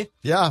okay.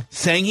 Yeah.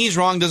 Saying he's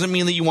wrong doesn't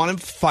mean that you want him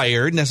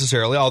fired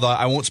necessarily, although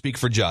I won't speak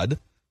for Judd.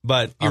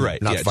 But you're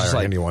right. Not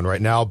firing anyone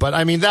right now. But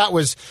I mean, that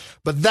was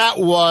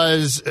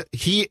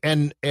he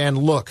and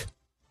look,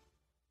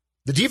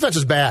 the defense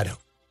is bad.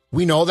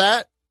 We know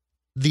that.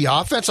 The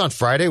offense on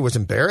Friday was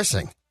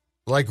embarrassing.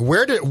 Like,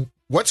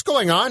 what's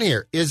going on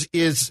here? Is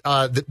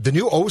the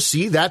new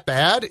OC that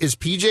bad? Is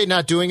PJ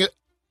not doing it?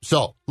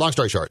 So, long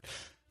story short,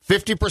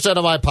 50%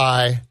 of my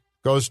pie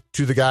goes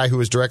to the guy who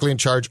is directly in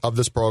charge of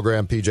this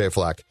program, PJ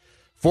Fleck.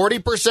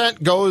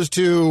 40% goes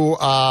to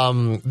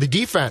the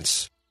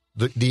defense.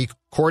 The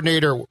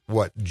coordinator,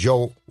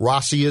 Joe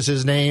Rossi is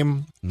his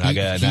name.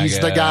 He's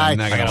the guy.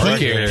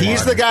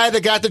 He's the guy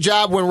that got the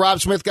job when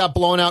Rob Smith got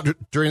blown out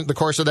during the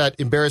course of that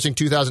embarrassing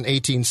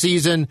 2018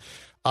 season.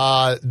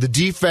 The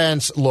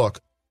defense, look,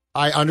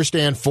 I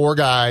understand 4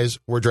 guys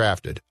were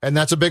drafted, and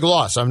that's a big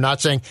loss. I'm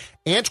not saying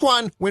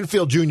Antoine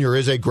Winfield Jr.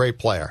 is a great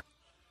player.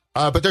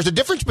 But there's a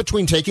difference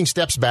between taking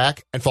steps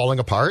back and falling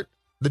apart.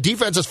 The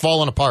defense has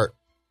fallen apart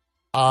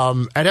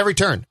at every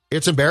turn.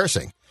 It's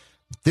embarrassing.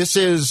 This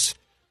is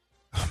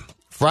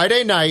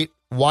Friday night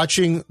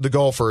watching the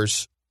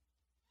Gophers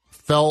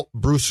felt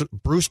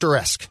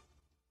Brewster-esque.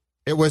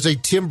 It was a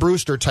Tim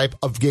Brewster type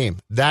of game.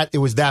 It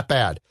was that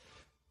bad.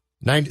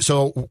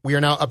 So we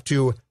are now up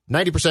to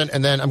 90%,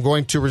 and then I'm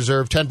going to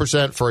reserve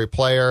 10% for a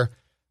player.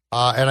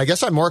 And I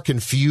guess I'm more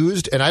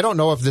confused, and I don't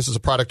know if this is a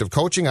product of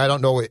coaching. I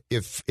don't know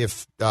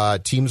if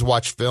teams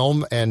watch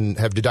film and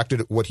have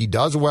deducted what he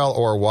does well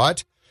or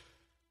what.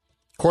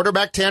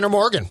 Quarterback Tanner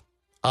Morgan,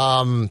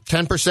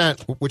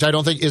 10%, which I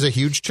don't think is a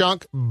huge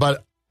chunk.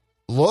 But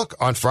look,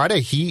 on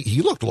Friday,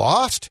 he looked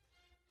lost.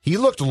 He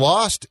looked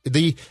lost.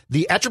 The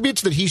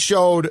attributes that he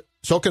showed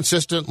so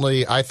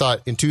consistently, I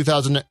thought, in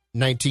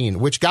 2019,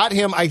 which got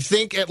him, I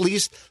think, at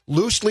least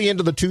loosely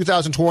into the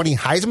 2020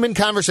 Heisman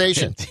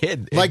conversation.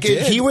 It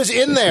did. He was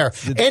in there.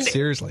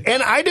 Seriously.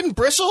 And I didn't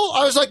bristle.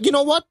 I was like, you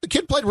know what? The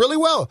kid played really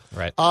well.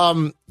 Right.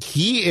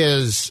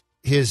 His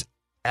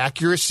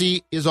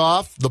accuracy is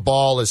off. The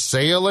ball is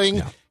sailing.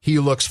 Yeah. He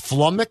looks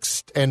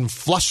flummoxed and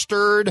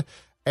flustered.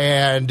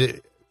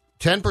 And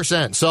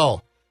 10%.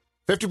 So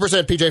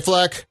 50% PJ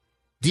Fleck.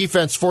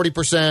 Defense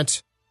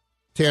 40%.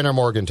 Tanner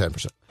Morgan,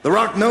 10%. The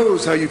Rock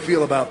knows how you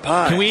feel about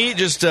pie. Can we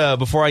just,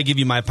 before I give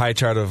you my pie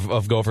chart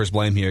of Gophers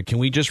blame here, can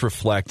we just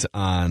reflect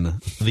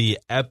on the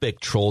epic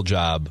troll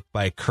job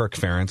by Kirk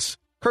Ferentz?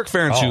 Kirk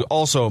Ferentz, who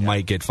also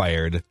might get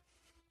fired.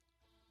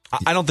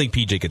 I don't think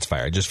PJ gets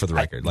fired, just for the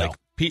record.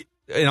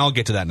 And I'll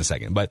get to that in a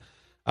second. But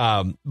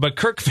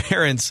Kirk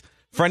Ferentz,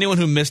 for anyone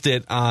who missed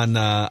it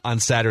on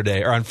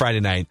Saturday or on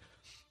Friday night,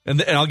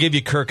 and I'll give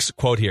you Kirk's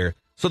quote here.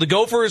 So the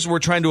Gophers were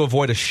trying to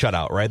avoid a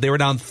shutout, right? They were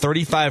down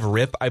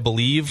 35-rip, I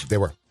believe. They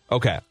were.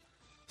 Okay.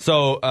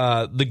 So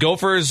the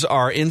Gophers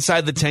are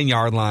inside the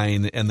 10-yard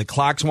line, and the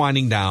clock's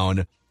winding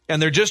down,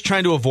 and they're just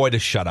trying to avoid a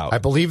shutout. I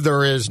believe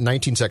there is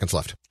 19 seconds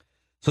left.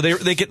 So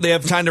they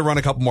have time to run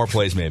a couple more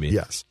plays, maybe.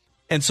 Yes.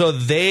 And so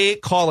they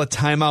call a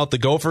timeout, the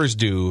Gophers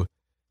do,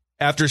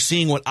 after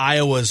seeing what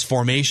Iowa's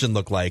formation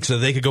looked like, so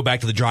they could go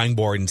back to the drawing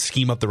board and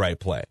scheme up the right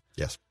play.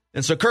 Yes.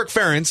 And so Kirk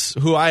Ferentz,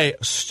 who I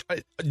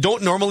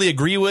don't normally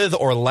agree with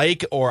or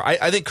like, or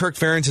I think Kirk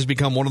Ferentz has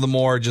become one of the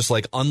more just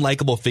like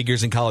unlikable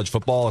figures in college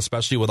football,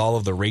 especially with all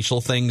of the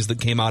racial things that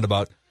came out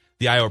about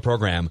the Iowa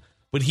program.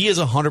 But he is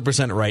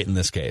 100% right in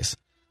this case.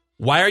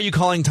 Why are you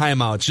calling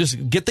timeouts?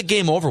 Just get the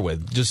game over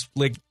with. Just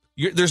like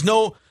there's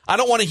no. I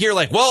don't want to hear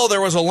like, well,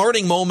 there was a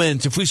learning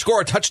moment. If we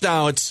score a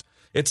touchdown,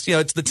 it's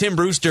the Tim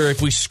Brewster.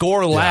 If we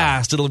score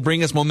last, it'll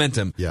bring us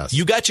momentum. Yes.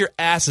 You got your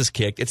asses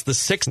kicked. It's the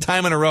 6th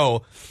time in a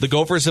row the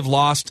Gophers have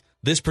lost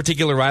this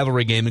particular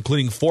rivalry game,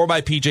 including 4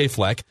 by PJ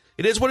Fleck.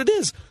 It is what it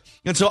is.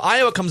 And so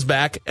Iowa comes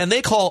back, and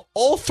they call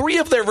all 3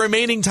 of their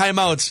remaining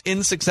timeouts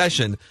in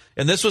succession.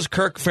 And this was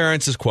Kirk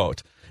Ferentz's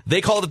quote. They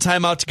called a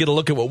timeout to get a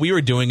look at what we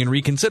were doing and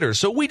reconsider.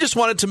 So we just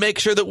wanted to make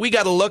sure that we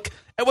got a look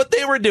at what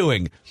they were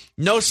doing.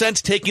 No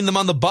sense taking them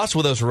on the bus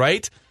with us,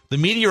 right? The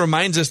media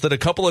reminds us that a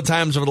couple of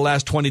times over the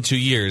last 22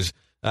 years,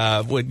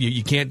 when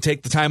you can't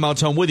take the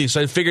timeouts home with you.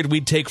 So I figured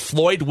we'd take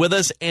Floyd with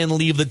us and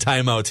leave the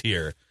timeouts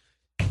here.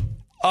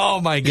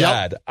 Oh, my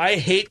God. Yep. I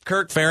hate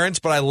Kirk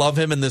Ferentz, but I love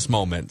him in this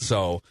moment.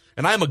 So,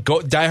 and I'm a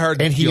diehard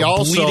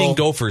bleeding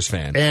Gophers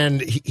fan.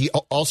 And he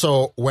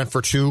also went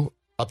for 2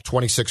 up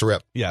 26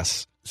 rip.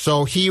 Yes.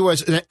 So he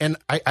was, and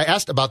I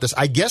asked about this.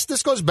 I guess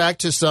this goes back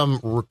to some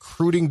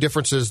recruiting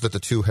differences that the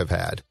two have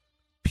had,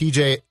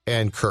 PJ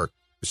and Kirk.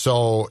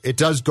 So it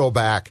does go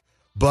back,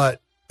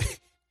 but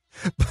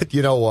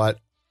you know what?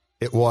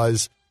 It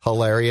was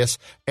hilarious.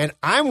 And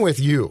I'm with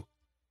you.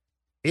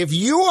 If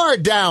you are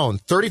down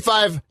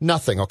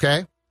 35-0,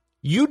 okay,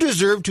 you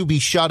deserve to be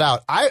shut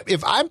out.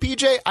 If I'm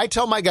PJ, I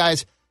tell my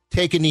guys,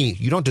 take a knee.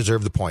 You don't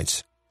deserve the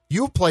points.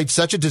 You played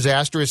such a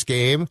disastrous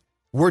game.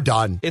 We're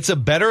done. It's a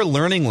better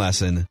learning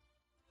lesson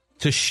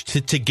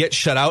to get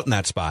shut out in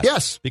that spot.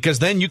 Yes. Because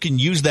then you can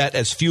use that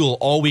as fuel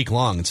all week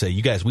long and say,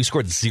 you guys, we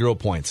scored 0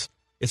 points.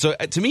 So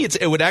to me,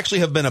 it would actually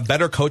have been a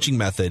better coaching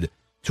method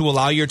to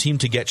allow your team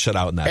to get shut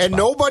out in that spot. And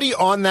nobody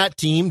on that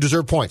team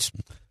deserved points.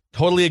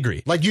 Totally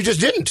agree. Like you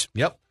just didn't.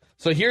 Yep.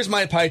 So here's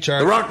my pie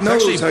chart. The Rock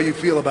knows how you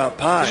feel about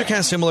pie. These are kind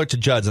of similar to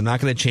Judd's. I'm not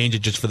going to change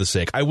it just for the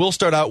sake. I will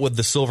start out with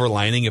the silver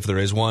lining, if there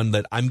is one,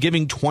 that I'm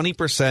giving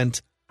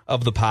 20%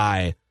 of the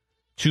pie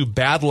to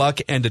bad luck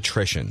and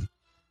attrition.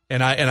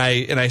 And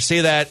I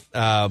say that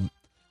I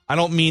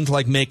don't mean to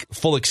like make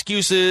full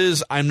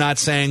excuses. I'm not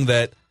saying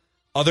that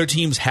other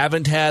teams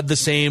haven't had the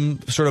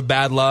same sort of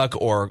bad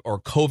luck or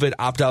COVID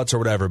opt-outs or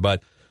whatever,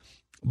 but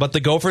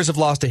the Gophers have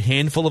lost a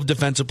handful of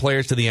defensive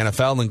players to the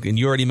NFL, and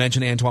you already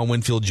mentioned Antoine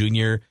Winfield Jr.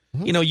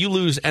 Mm-hmm. You know, you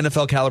lose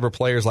NFL caliber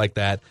players like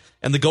that,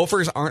 and the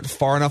Gophers aren't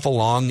far enough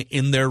along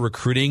in their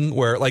recruiting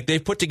where like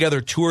they've put together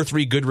 2 or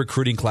 3 good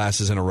recruiting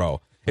classes in a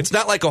row. It's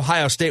not like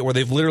Ohio State where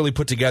they've literally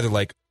put together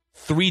like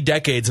 3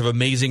 decades of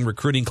amazing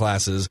recruiting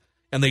classes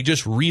and they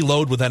just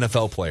reload with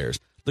NFL players.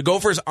 The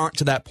Gophers aren't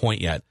to that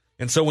point yet.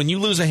 And so when you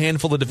lose a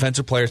handful of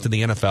defensive players to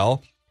the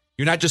NFL,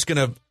 you're not just going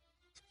to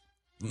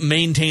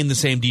maintain the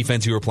same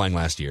defense you were playing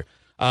last year.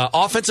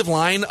 Offensive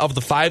line, of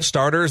the 5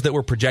 starters that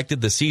were projected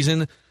this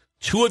season,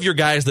 2 of your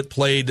guys that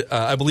played,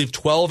 I believe,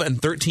 12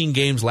 and 13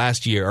 games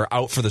last year are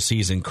out for the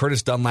season.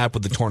 Curtis Dunlap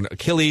with the torn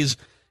Achilles.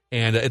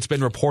 And it's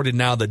been reported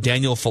now that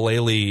Daniel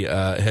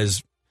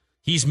Falele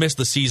he's missed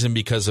the season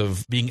because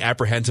of being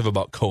apprehensive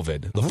about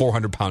COVID, the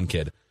 400-pound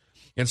kid.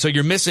 And so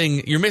you're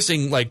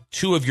missing like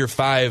 2 of your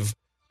 5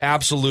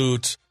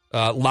 absolute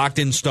locked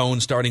in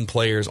stone starting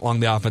players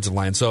along the offensive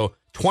line. So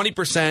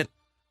 20%,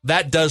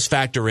 that does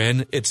factor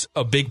in. It's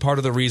a big part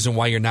of the reason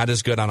why you're not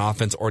as good on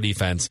offense or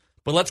defense.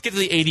 But let's get to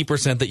the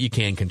 80% that you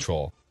can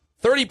control.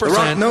 30%. The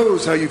Rock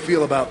knows how you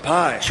feel about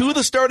pie. To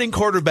the starting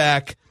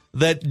quarterback.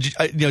 That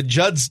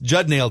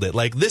Judd nailed it.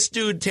 Like this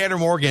dude, Tanner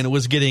Morgan,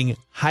 was getting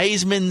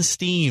Heisman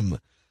steam.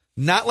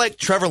 Not like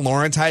Trevor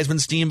Lawrence Heisman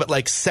steam, but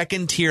like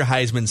second-tier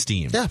Heisman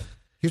steam. Yeah,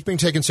 he was being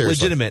taken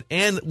seriously. Legitimate.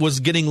 And was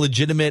getting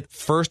legitimate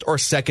first- or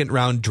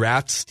second-round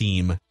draft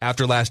steam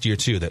after last year,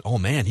 too. That, oh,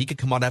 man, he could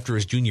come out after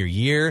his junior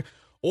year.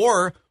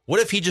 Or what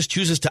if he just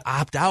chooses to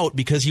opt out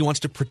because he wants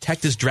to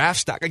protect his draft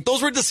stock? Like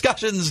those were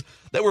discussions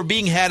that were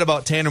being had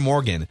about Tanner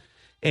Morgan.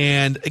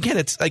 And, again,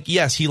 it's like,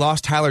 yes, he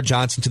lost Tyler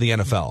Johnson to the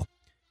NFL.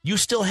 You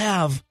still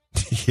have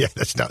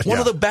that's not one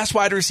of the best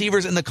wide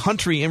receivers in the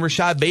country in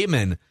Rashad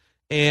Bateman.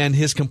 and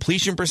his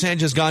completion percentage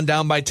has gone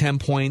down by 10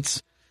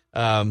 points.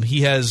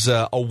 He has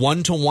a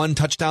 1-to-1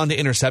 touchdown to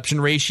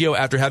interception ratio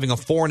after having a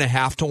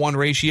 4.5-to-1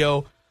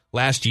 ratio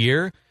last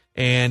year.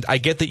 And I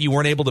get that you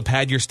weren't able to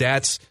pad your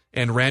stats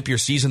and ramp your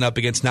season up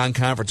against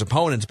non-conference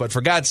opponents, but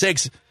for God's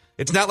sakes,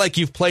 it's not like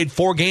you've played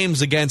 4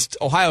 games against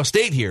Ohio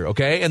State here,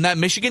 okay? And that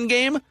Michigan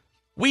game,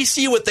 we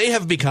see what they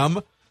have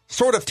become,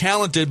 sort of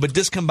talented but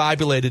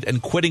discombobulated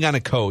and quitting on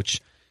a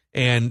coach.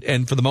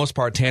 And for the most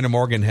part, Tanner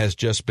Morgan has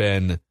just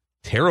been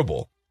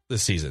terrible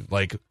this season.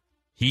 Like,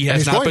 he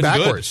has not been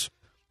backwards. Good.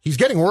 He's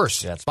getting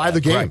worse by the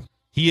game. Correct.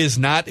 He is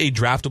not a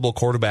draftable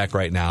quarterback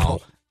right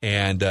now.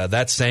 And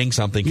that's saying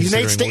something.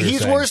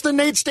 He's worse than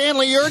Nate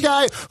Stanley, your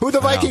guy, who the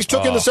Vikings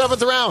took in the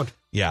 7th round.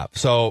 Yeah,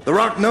 so The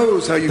Rock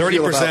knows how you 30%,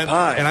 feel about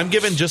pie. And I'm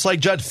giving, just like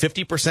Judd,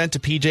 50% to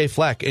PJ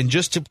Fleck. And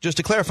just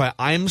to clarify,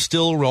 I'm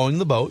still rowing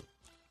the boat.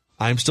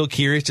 I'm still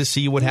curious to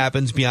see what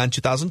happens beyond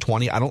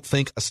 2020. I don't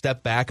think a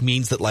step back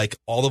means that like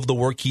all of the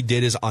work he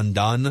did is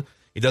undone.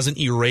 It doesn't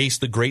erase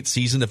the great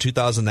season of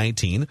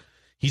 2019.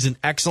 He's an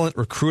excellent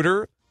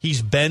recruiter.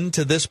 He's been,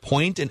 to this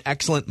point, an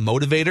excellent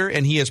motivator,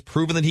 and he has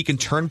proven that he can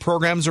turn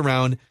programs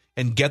around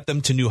and get them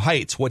to new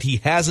heights. What he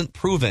hasn't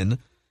proven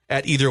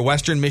at either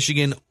Western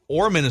Michigan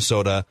or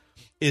Minnesota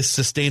is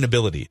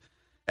sustainability.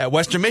 At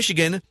Western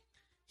Michigan,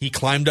 he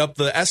climbed up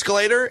the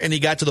escalator, and he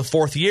got to the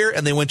 4th year,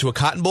 and they went to a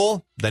Cotton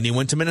Bowl. Then he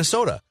went to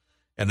Minnesota.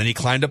 And then he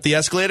climbed up the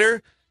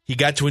escalator. He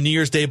got to a New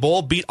Year's Day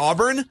Bowl, beat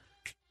Auburn,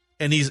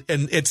 and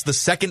it's the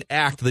second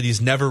act that he's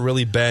never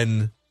really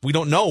been. We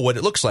don't know what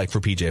it looks like for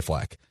PJ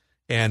Fleck.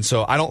 And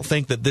so I don't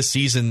think that this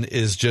season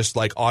is just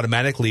like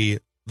automatically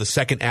the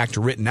second act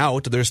written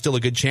out. There's still a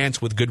good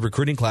chance with good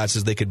recruiting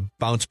classes they could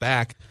bounce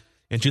back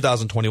in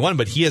 2021.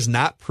 But he has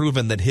not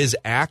proven that his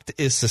act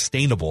is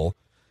sustainable.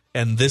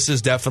 And this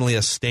is definitely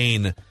a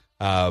stain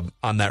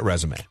on that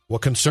resume.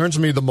 What concerns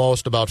me the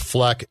most about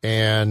Fleck,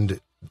 and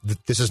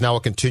this is now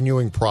a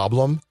continuing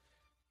problem,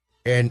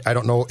 and I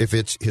don't know if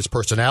it's his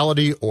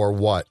personality or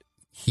what,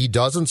 he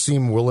doesn't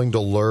seem willing to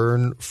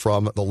learn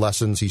from the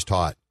lessons he's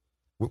taught.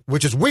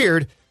 Which is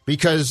weird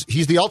because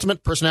he's the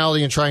ultimate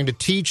personality in trying to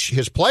teach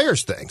his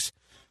players things.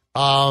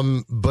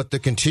 But the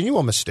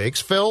continual mistakes,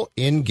 Phil,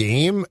 in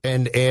game,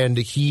 and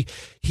he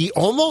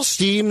almost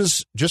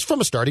seems, just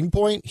from a starting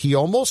point, he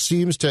almost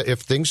seems to,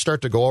 if things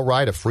start to go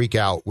awry, to freak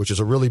out, which is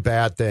a really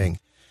bad thing.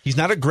 He's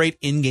not a great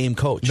in-game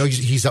coach. No,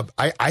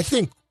 I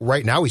think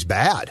right now he's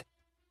bad.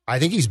 I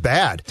think he's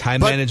bad.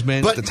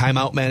 Management, the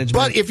timeout management.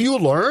 But if you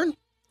learn,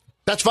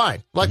 that's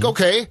fine. Like,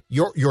 okay,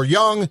 you're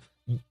young.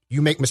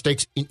 You make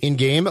mistakes in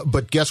game,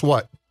 but guess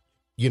what?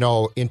 You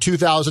know, in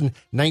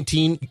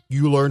 2019,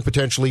 you learn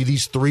potentially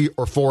these 3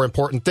 or 4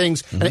 important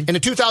things. Mm-hmm. And in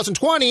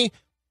 2020,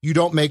 you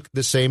don't make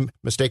the same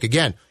mistake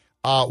again.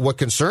 What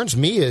concerns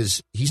me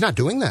is he's not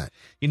doing that.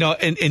 You know,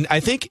 and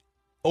I think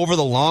over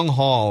the long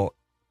haul,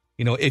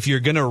 you know, if you're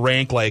going to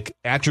rank like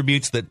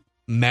attributes that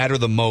matter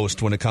the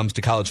most when it comes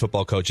to college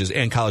football coaches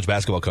and college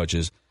basketball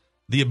coaches,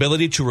 the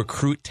ability to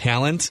recruit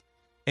talent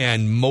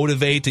and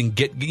motivate and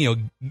get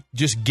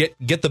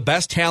the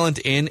best talent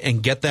in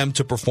and get them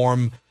to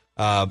perform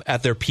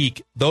at their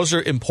peak. Those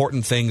are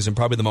important things and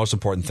probably the most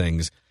important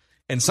things.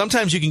 And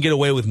sometimes you can get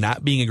away with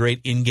not being a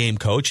great in-game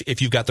coach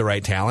if you've got the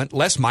right talent.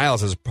 Les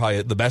Miles is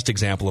probably the best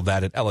example of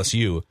that at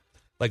LSU.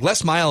 Like,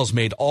 Les Miles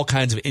made all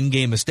kinds of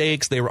in-game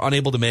mistakes. They were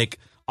unable to make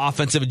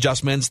offensive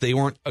adjustments. They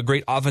weren't a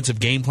great offensive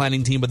game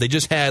planning team, but they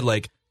just had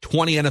like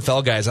 20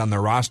 NFL guys on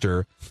their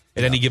roster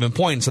at any given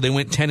point. So they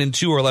went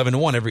 10-2 or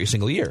 11-1 every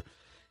single year.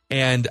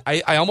 And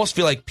I almost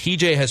feel like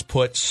PJ has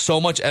put so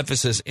much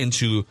emphasis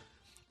into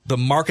the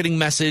marketing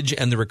message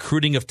and the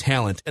recruiting of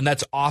talent, and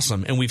that's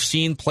awesome. And we've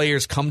seen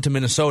players come to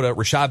Minnesota.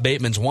 Rashad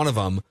Bateman's one of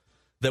them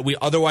that we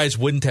otherwise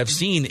wouldn't have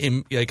seen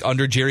in like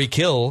under Jerry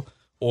Kill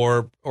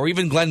or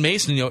even Glenn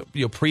Mason, you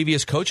know,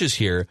 previous coaches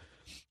here.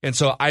 And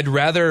so I'd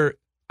rather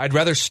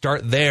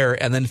start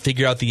there and then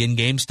figure out the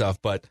in-game stuff.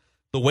 But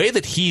the way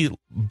that he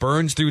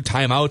burns through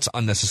timeouts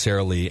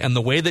unnecessarily, and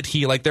the way that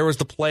he, like, there was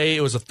the play,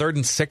 it was a 3rd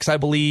and 6, I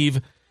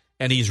believe,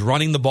 and he's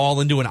running the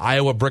ball into an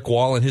Iowa brick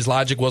wall, and his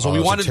logic was, well,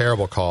 we wanted a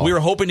terrible call. We were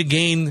hoping to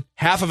gain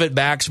half of it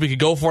back so we could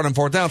go for it on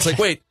 4th down. It's like,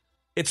 wait,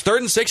 it's 3rd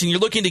and 6, and you're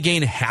looking to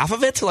gain half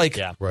of it? Like,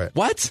 right.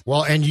 What?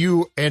 Well, I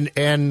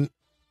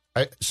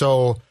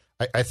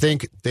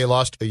think they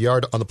lost a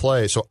yard on the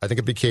play, so I think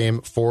it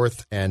became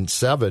 4th and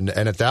 7,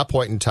 and at that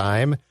point in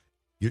time,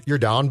 you're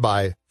down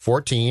by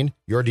 14.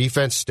 Your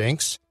defense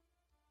stinks.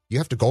 You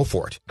have to go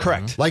for it.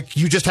 Correct. Like,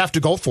 you just have to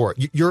go for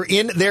it. You're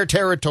in their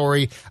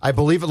territory, I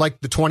believe, at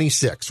like the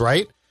 26,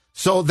 right?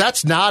 So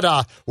that's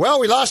not well,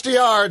 we lost a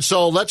yard,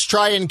 so let's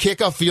try and kick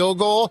a field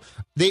goal.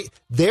 They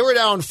were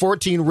down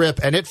 14 rip,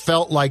 and it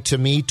felt like, to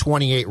me,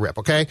 28 rip,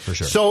 okay? For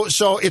sure.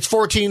 So it's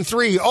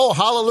 14-3. Oh,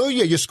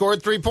 hallelujah, you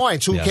scored 3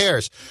 points. Who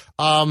cares?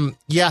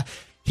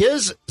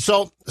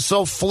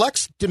 So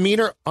Fleck's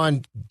demeanor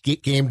on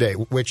game day,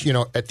 which, you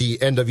know, at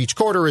the end of each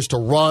quarter is to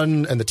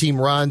run and the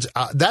team runs.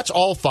 That's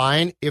all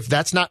fine if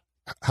that's not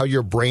how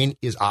your brain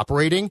is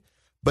operating,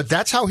 but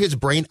that's how his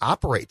brain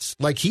operates.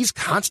 Like, he's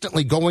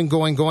constantly going.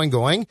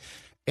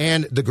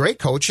 And the great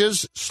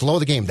coaches slow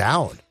the game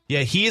down.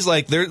 Yeah, he's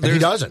like he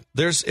doesn't.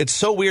 It's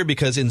so weird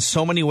because in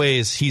so many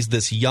ways he's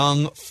this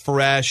young,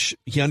 fresh.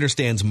 He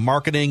understands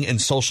marketing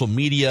and social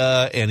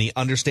media, and he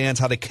understands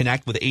how to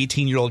connect with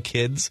 18-year-old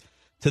kids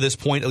to this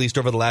point, at least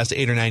over the last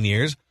 8 or 9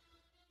 years.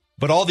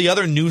 But all the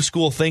other new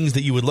school things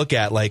that you would look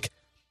at, like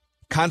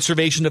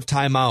conservation of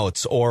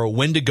timeouts or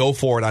when to go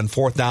for it on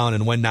 4th down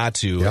and when not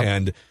to,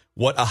 and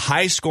what a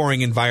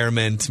high-scoring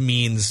environment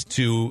means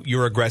to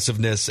your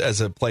aggressiveness as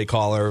a play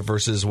caller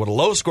versus what a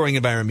low-scoring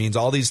environment means,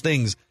 all these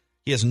things,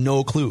 he has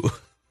no clue.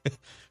 It's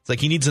like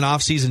he needs an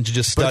offseason to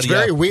just study. But it's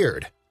very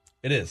weird.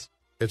 It is.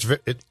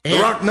 The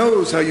Rock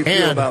knows how you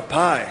feel about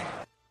pie.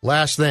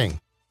 Last thing,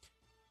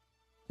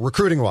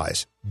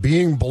 recruiting-wise,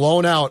 being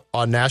blown out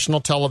on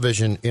national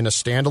television in a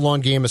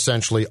standalone game,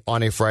 essentially,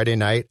 on a Friday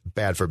night,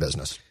 bad for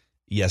business.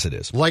 Yes, it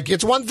is. Like,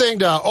 it's one thing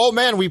to, oh,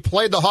 man, we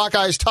played the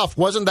Hawkeyes tough.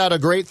 Wasn't that a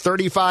great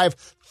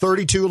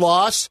 35-32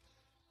 loss?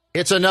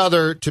 It's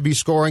another to be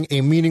scoring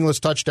a meaningless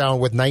touchdown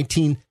with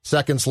 19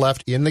 seconds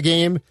left in the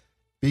game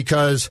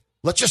because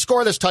let's just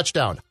score this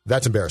touchdown.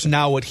 That's embarrassing.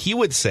 Now, what he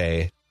would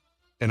say,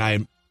 and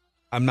I'm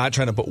not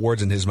trying to put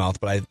words in his mouth,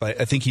 but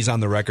I think he's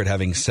on the record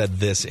having said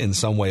this in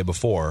some way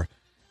before,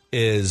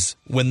 is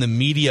when the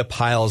media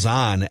piles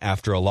on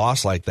after a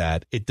loss like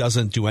that, it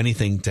doesn't do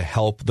anything to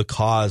help the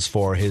cause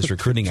for his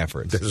recruiting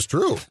efforts. This is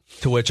true.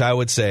 To which I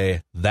would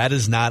say, that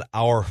is not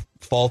our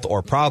fault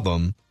or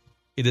problem.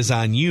 It is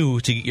on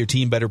you to get your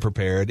team better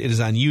prepared. It is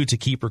on you to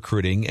keep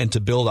recruiting and to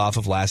build off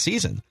of last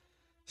season.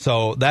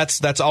 So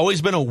that's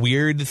always been a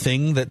weird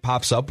thing that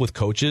pops up with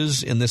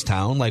coaches in this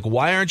town. Like,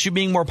 why aren't you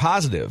being more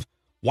positive?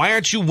 Why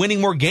aren't you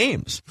winning more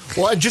games?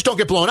 Well, just don't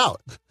get blown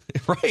out.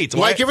 Right.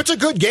 Like, if it's a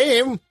good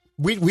game,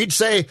 we'd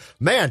say,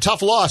 man,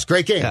 tough loss,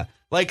 great game. Yeah.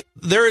 Like,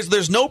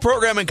 there's no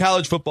program in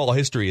college football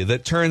history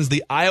that turns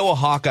the Iowa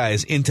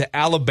Hawkeyes into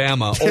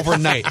Alabama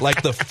overnight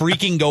like the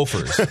freaking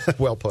Gophers.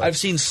 Well put. I've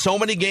seen so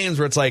many games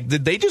where it's like,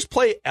 did they just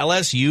play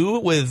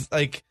LSU with,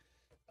 like...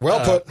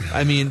 Well put.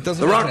 I mean, it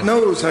doesn't The Rock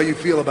knows how you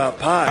feel about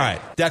pie. All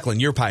right, Declan,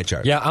 your pie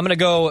chart. Yeah, I'm going to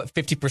go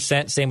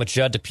 50%, same with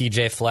Judd, to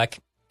PJ Fleck.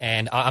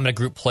 And I'm going to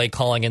group play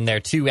calling in there,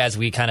 too, as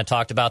we kind of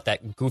talked about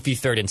that goofy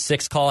 3rd and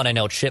 6 call. And I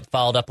know Chip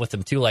followed up with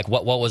him, too. Like,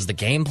 what was the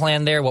game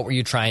plan there? What were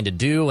you trying to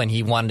do? And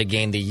he wanted to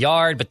gain the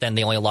yard, but then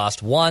they only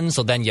lost 1.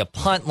 So then you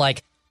punt.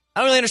 Like,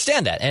 I don't really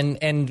understand that.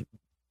 And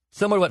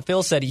similar to what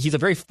Phil said, he's a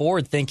very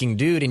forward-thinking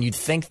dude. And you'd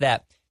think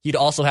that he'd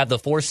also have the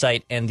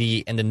foresight and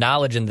the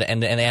knowledge and the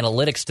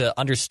analytics to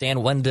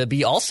understand when to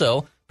be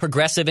also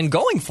progressive and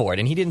going for it.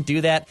 And he didn't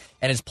do that.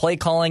 And his play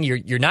calling,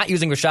 you're not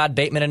using Rashad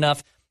Bateman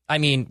enough. I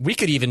mean, we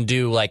could even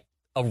do like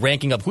a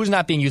ranking of who's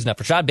not being used enough,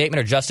 Rashad Bateman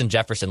or Justin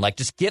Jefferson. Like,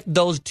 just get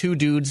those two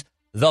dudes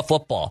the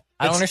football.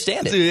 I don't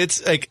understand it. Dude,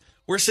 it's like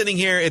we're sitting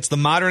here. It's the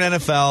modern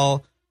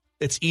NFL.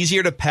 It's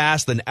easier to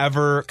pass than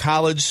ever.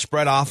 College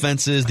spread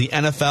offenses, the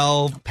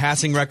NFL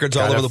passing records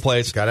all over the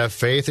place. Got to have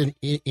faith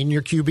in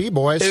your QB,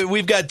 boys.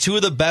 We've got two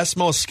of the best,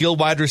 most skilled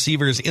wide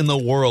receivers in the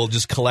world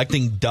just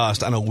collecting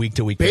dust on a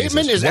week-to-week basis.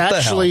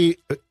 Bateman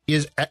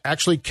is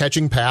actually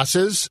catching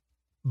passes,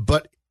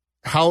 but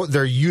how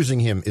they're using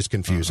him is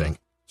confusing.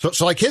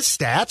 So like his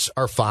stats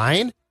are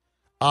fine,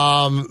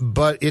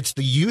 but it's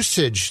the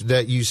usage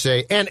that you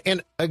say.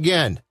 And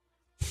again,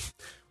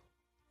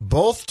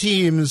 both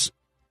teams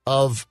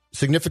of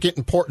significant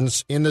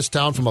importance in this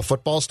town from a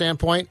football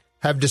standpoint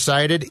have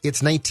decided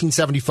it's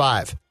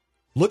 1975.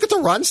 Look at the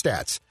run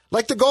stats.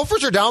 Like, the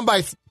Gophers are down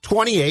by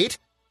 28,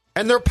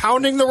 and they're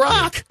pounding the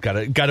rock. Got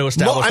to establish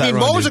that run.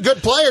 Mo's a good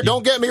player,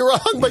 don't get me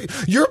wrong,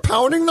 but you're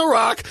pounding the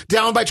rock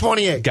down by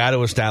 28. Got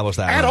to establish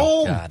that at run.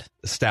 home. God.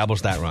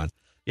 Establish that run.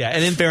 Yeah,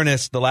 and in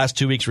fairness, the last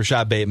 2 weeks,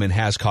 Rashad Bateman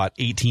has caught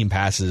 18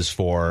 passes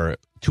for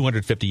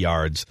 250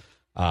 yards.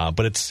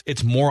 But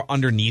it's more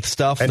underneath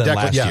stuff than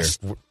last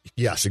year.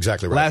 Yes,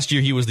 exactly right. Last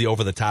year he was the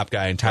over-the-top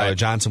guy, and Tyler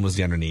Johnson was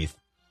the underneath.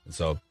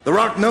 So The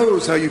Rock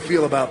knows how you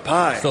feel about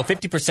pie. So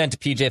 50% to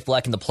PJ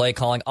Fleck in the play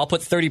calling. I'll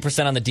put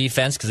 30% on the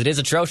defense because it is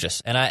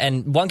atrocious.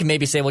 And one can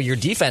maybe say, well, your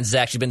defense has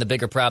actually been the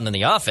bigger problem than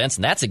the offense,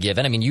 and that's a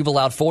given. I mean, you've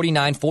allowed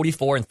 49,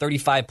 44, and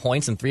 35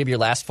 points in 3 of your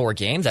last 4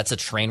 games. That's a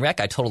train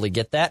wreck. I totally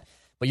get that.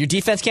 But your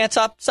defense can't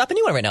stop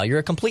anyone right now. You're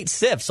a complete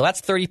sieve, so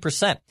that's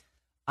 30%.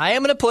 I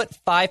am going to put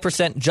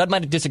 5%. Judd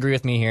might disagree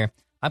with me here.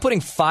 I'm putting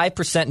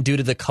 5% due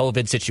to the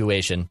COVID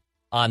situation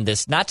on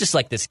this, not just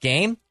like this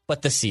game,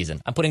 but this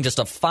season. I'm putting just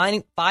a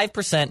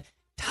 5%,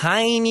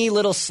 tiny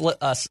little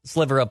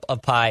sliver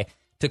of pie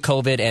to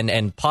COVID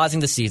and pausing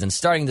the season,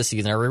 starting the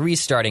season, or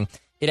restarting.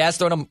 It has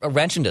thrown a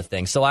wrench into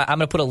things, so I'm going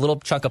to put a little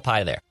chunk of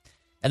pie there.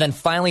 And then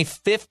finally,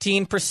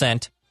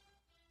 15%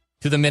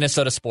 to the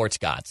Minnesota sports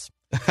gods.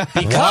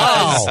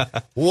 Because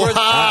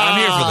I'm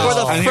here for this.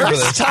 For the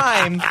first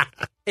time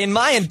in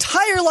my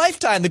entire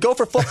lifetime, the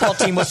Gopher football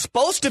team was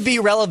supposed to be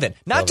relevant.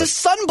 Not just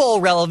Sun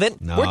Bowl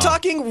relevant. No. We're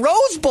talking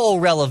Rose Bowl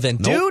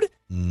relevant, dude.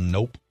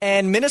 Nope.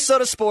 And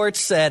Minnesota sports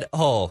said,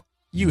 oh,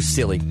 You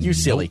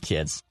silly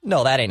kids.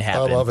 No, that ain't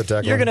happening. I love it,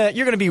 Declan.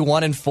 You're gonna be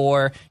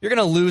 1-4. You're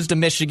gonna lose to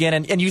Michigan,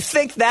 and you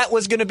think that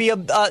was gonna be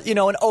an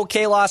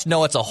okay loss?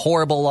 No, it's a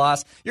horrible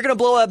loss. You're gonna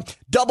blow a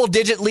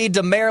double-digit lead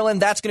to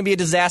Maryland. That's gonna be a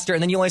disaster,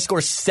 and then you only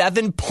score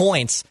 7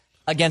 points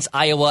against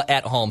Iowa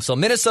at home. So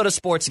Minnesota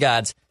sports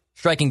gods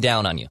striking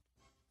down on you.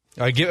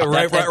 All right,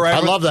 I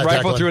love that.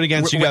 Rifle through it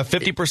again. So you got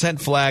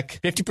 50% Fleck,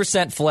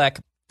 50% Fleck,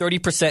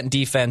 30%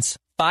 defense,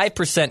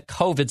 5%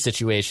 COVID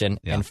situation,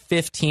 and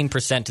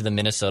 15% to the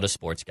Minnesota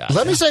sports guys.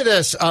 Let me say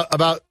this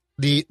about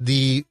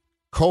the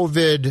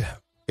COVID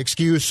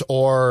excuse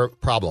or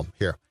problem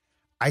here.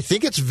 I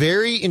think it's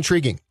very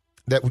intriguing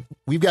that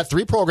we've got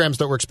 3 programs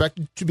that were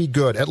expected to be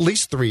good, at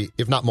least 3,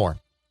 if not more,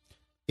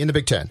 in the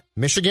Big Ten.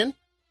 Michigan,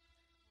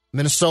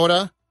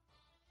 Minnesota,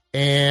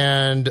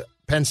 and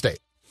Penn State.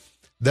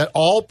 That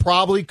all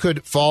probably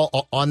could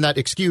fall on that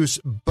excuse,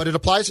 but it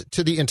applies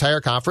to the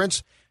entire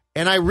conference.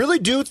 And I really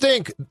do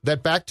think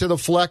that, back to the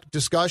Fleck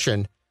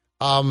discussion,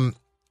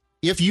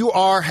 if you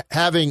are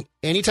having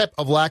any type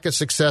of lack of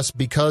success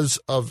because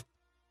of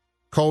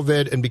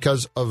COVID and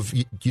because of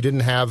you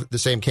didn't have the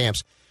same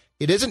camps,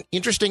 it is an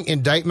interesting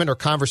indictment or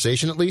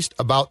conversation, at least,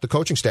 about the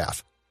coaching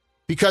staff.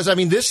 Because, I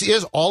mean, this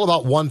is all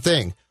about one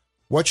thing.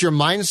 What's your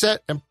mindset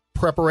and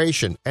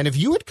preparation? And if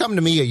you had come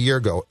to me a year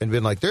ago and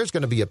been like, there's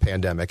going to be a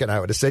pandemic, and I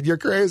would have said, you're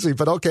crazy,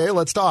 but okay,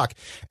 let's talk.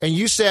 And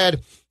you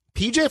said,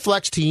 PJ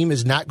Fleck's team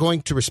is not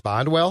going to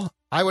respond well,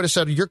 I would have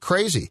said, you're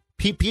crazy.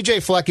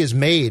 PJ Fleck is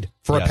made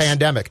for a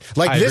pandemic.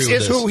 Like, this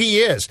is who he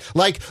is.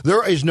 Like,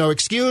 there is no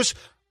excuse.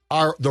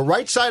 The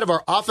right side of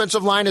our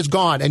offensive line is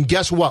gone, and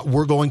guess what?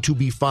 We're going to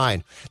be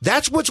fine.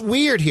 That's what's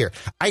weird here.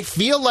 I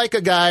feel like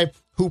a guy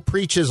who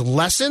preaches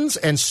lessons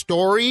and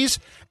stories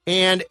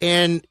and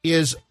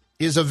is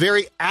a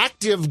very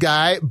active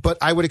guy, but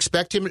I would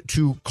expect him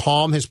to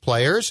calm his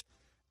players,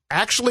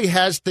 actually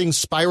has things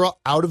spiral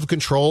out of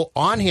control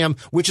on him,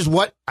 which is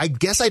what I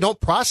guess I don't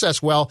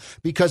process well,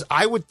 because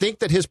I would think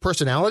that his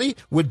personality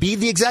would be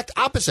the exact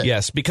opposite.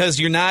 Yes, because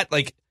you're not,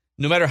 like,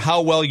 no matter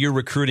how well you're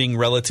recruiting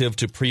relative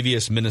to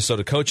previous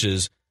Minnesota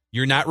coaches,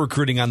 you're not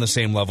recruiting on the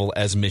same level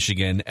as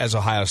Michigan, as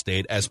Ohio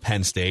State, as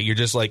Penn State. You're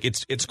just like,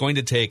 it's going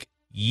to take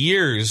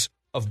years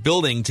of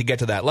building to get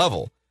to that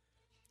level.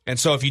 And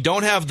so if you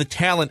don't have the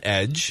talent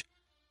edge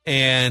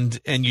and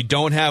you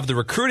don't have the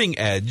recruiting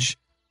edge,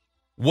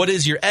 what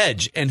is your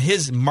edge? And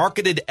his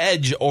marketed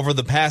edge over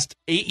the past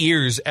 8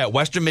 years at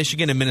Western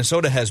Michigan and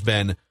Minnesota has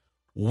been,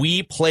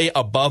 we play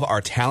above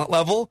our talent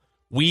level.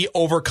 We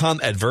overcome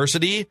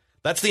adversity.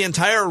 That's the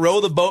entire row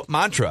the boat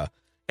mantra.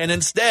 And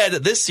instead,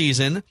 this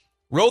season,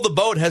 row the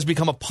boat has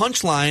become a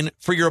punchline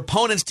for your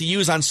opponents to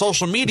use on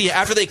social media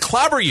after they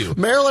clobber you.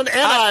 Maryland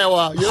and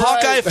Iowa. You're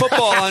Hawkeye right.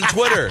 Football on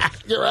Twitter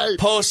You're right.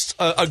 posts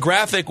a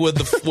graphic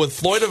with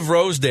Floyd of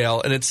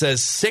Rosedale, and it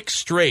says 6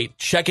 straight,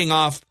 checking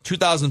off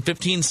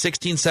 2015,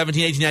 16,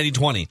 17, 18, 19,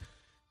 20.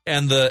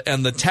 And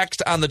the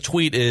text on the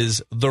tweet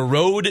is, the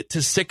road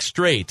to 6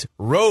 straight.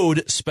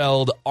 Road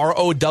spelled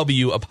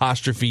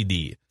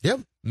ROW''D. Yep.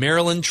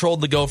 Maryland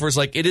trolled the Gophers.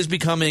 Like, it is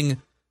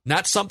becoming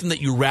not something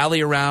that you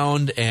rally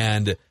around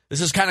and this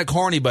is kind of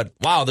corny, but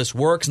wow, this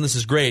works and this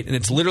is great. And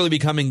it's literally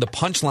becoming the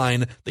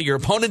punchline that your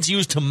opponents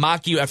use to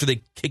mock you after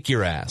they kick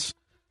your ass.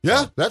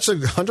 Yeah, that's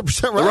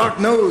 100% right. The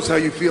Rock knows how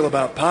you feel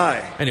about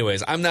pie.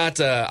 Anyways, I'm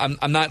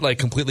not like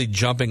completely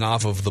jumping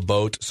off of the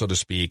boat, so to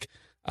speak.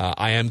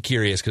 I am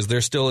curious because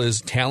there still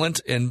is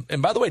talent. And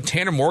by the way,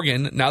 Tanner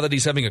Morgan, now that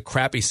he's having a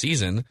crappy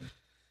season,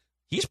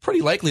 he's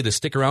pretty likely to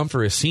stick around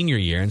for his senior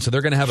year. And so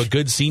they're going to have a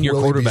good senior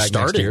quarterback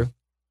next year.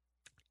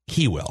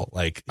 He will.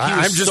 Like, he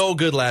was just so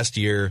good last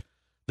year.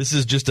 This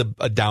is just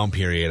a down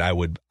period, I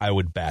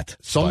would bet.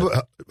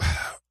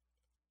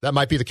 That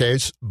might be the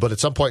case, but at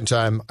some point in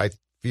time, I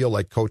feel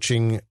like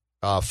coaching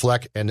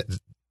Fleck and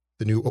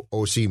the new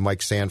OC,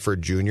 Mike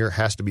Sanford Jr.,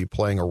 has to be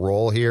playing a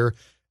role here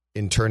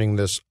in turning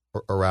this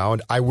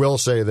around. I will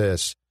say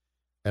this,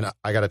 and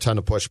I got a ton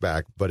of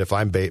pushback, but if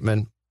I'm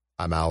Bateman,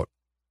 I'm out.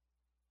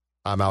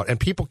 And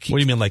people keep... What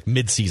do you mean, like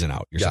mid-season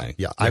out, you're saying?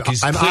 Yeah. Like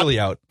he's clearly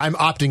out. I'm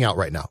opting out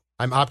right now.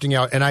 I'm opting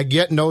out, and I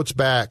get notes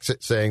back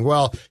saying,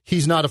 well,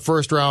 he's not a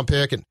first-round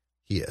pick, and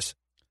he is.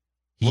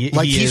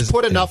 He's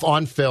put enough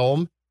on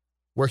film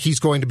where he's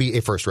going to be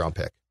a first-round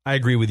pick. I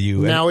agree with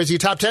you. Now, is he a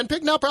top 10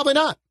 pick? No, probably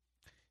not.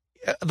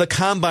 The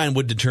combine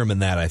would determine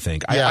that, I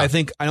think. Yeah.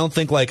 I don't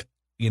think, like,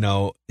 you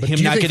know, but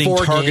him not getting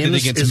targeted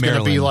against Maryland is going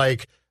to be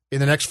like, in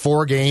the next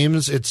 4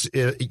 games,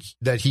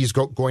 that he's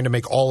going to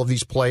make all of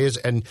these plays,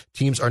 and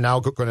teams are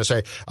now going to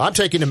say, I'm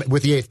taking him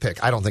with the 8th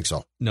pick. I don't think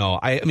so. No,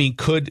 I mean,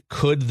 could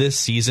this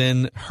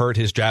season hurt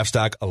his draft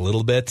stock a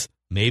little bit?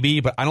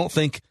 Maybe, but I don't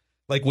think,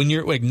 like, when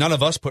you're, like, none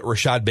of us put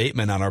Rashad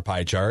Bateman on our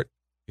pie chart.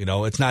 You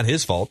know, it's not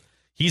his fault.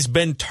 He's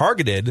been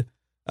targeted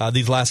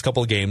these last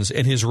couple of games,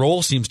 and his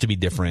role seems to be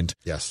different.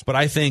 Yes. But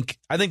I think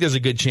there's a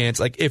good chance,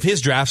 like, if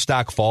his draft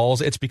stock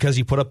falls, it's because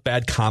he put up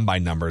bad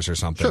combine numbers or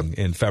something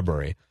in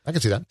February. I can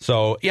see that.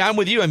 So, yeah, I'm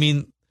with you. I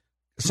mean,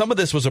 some of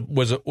this was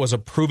a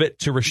prove it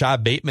to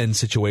Rashad Bateman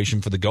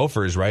situation for the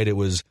Gophers, right? It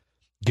was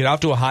get off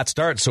to a hot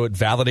start, so it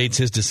validates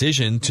his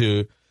decision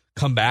to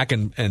come back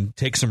and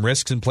take some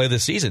risks and play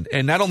this season.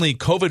 And not only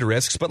COVID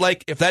risks, but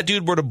like if that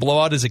dude were to blow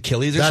out his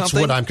Achilles or something.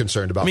 That's what I'm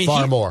concerned about.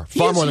 Far more than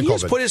COVID.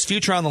 He's put his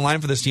future on the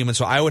line for this team, and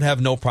so I would have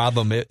no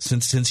problem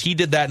since he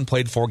did that and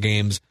played 4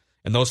 games,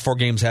 and those 4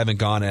 games haven't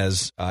gone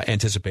as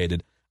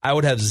anticipated. I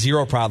would have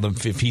zero problem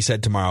if he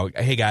said tomorrow,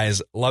 "Hey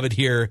guys, love it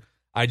here.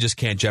 I just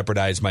can't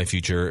jeopardize my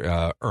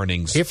future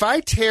earnings." If I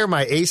tear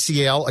my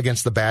ACL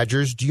against the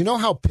Badgers, do you know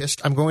how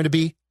pissed I'm going to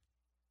be?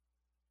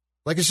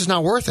 Like, it's just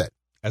not worth it.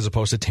 As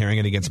opposed to tearing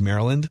it against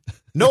Maryland?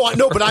 No,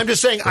 but I'm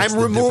just saying I'm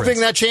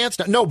removing that chance.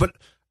 No, but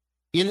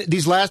in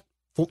these last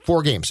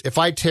 4 games, if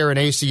I tear an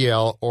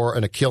ACL or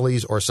an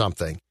Achilles or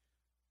something,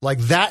 like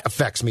that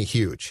affects me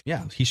huge.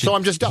 Yeah, he should. So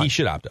I'm just done. He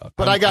should opt out.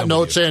 But I got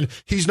notes saying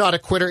he's not a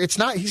quitter. He's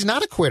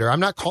not a quitter. I'm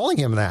not calling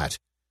him that.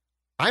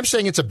 I'm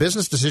saying it's a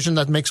business decision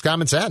that makes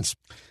common sense.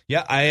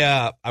 Yeah,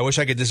 I wish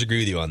I could disagree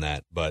with you on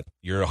that, but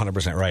you're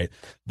 100% right.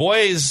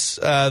 Boys,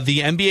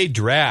 the NBA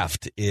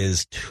draft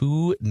is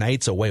 2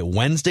 nights away.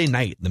 Wednesday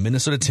night, the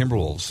Minnesota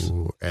Timberwolves.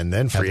 Ooh, and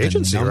then free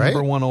agency, right? right?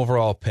 Number 1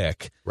 overall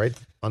pick. Right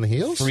on the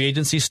heels? Free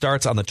agency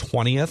starts on the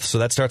 20th, so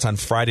that starts on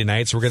Friday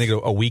night. So we're going to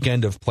go a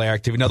weekend of player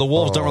activity. Now, the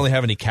Wolves don't really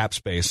have any cap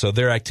space, so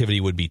their activity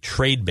would be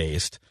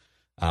trade-based,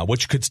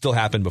 which could still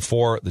happen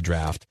before the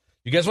draft.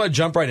 You guys want to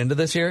jump right into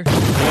this here?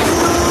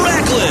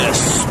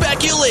 Reckless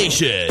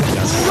speculation.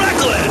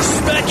 Reckless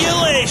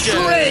speculation.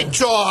 Trade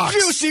talk.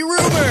 Juicy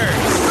rumors.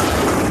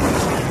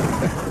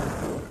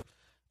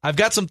 I've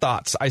got some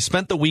thoughts. I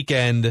spent the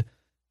weekend,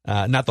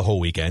 not the whole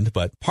weekend,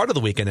 but part of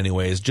the weekend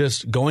anyways,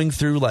 just going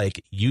through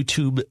like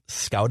YouTube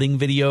scouting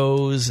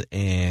videos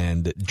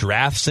and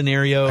draft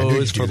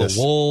scenarios for the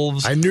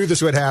Wolves. I knew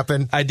this would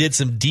happen. I did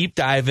some deep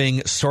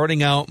diving,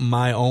 sorting out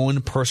my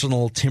own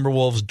personal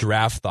Timberwolves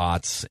draft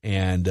thoughts.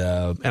 And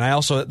I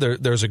also,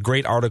 there's a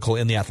great article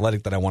in The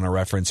Athletic that I want to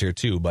reference here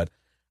too, but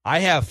I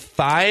have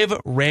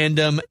 5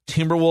 random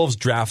Timberwolves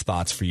draft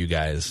thoughts for you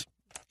guys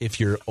if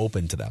you're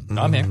open to them.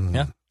 I'm here,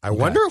 yeah. I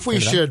wonder if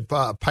we should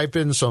pipe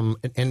in some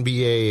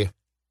NBA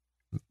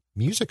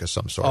music of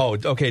some sort.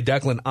 Oh, okay.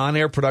 Declan,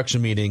 on-air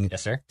production meeting.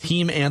 Yes, sir.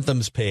 Team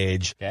anthems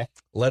page. Okay.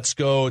 Let's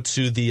go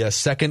to the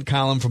second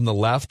column from the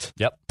left.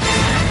 Yep.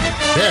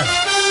 There.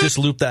 Just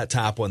loop that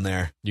top one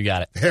there. You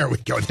got it. There we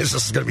go. This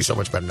is going to be so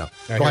much better now.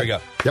 All right, here we go.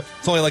 Yep.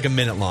 It's only like a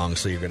minute long,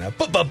 so you're going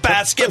to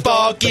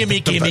basketball, gimme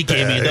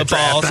the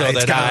ball so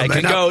that I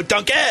can go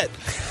dunk it.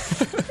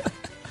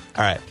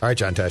 All right,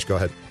 John Tesh, go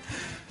ahead.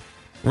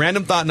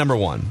 Random thought number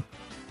 1.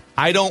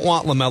 I don't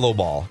want LaMelo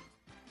Ball.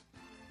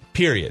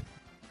 Period.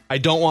 I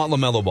don't want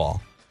LaMelo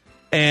Ball.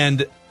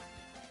 And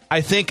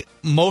I think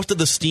most of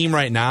the steam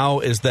right now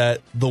is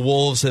that the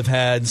Wolves have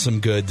had some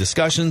good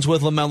discussions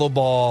with LaMelo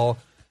Ball.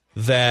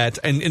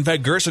 And in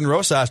fact, Gerson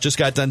Rosas just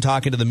got done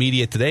talking to the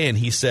media today, and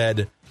he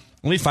said,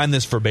 let me find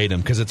this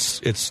verbatim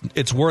because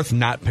it's worth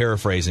not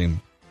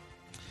paraphrasing.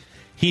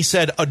 He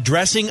said,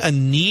 addressing a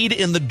need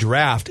in the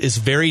draft is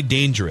very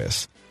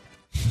dangerous.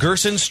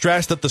 Gerson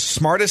stressed that the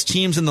smartest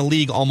teams in the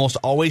league almost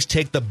always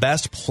take the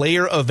best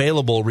player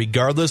available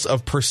regardless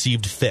of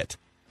perceived fit.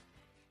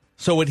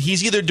 So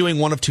he's either doing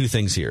one of 2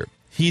 things here.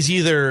 He's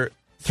either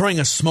throwing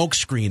a smoke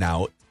screen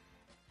out,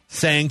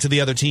 saying to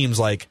the other teams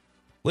like,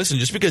 listen,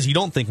 just because you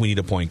don't think we need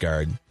a point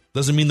guard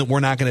doesn't mean that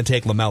we're not going to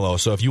take LaMelo.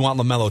 So if you want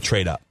LaMelo,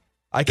 trade up.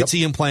 I could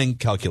see him playing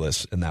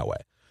calculus in that way.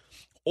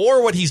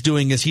 Or what he's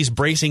doing is he's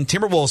bracing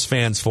Timberwolves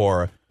fans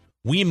for,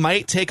 we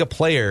might take a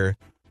player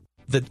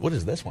that, what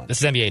is this one?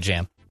 This is NBA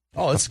Jam.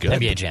 Oh, that's good.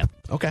 NBA Jam.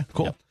 Okay,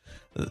 cool.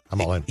 Yep.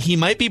 I'm all in. He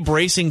might be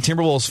bracing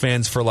Timberwolves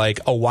fans for like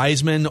a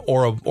Wiseman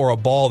or a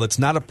Ball that's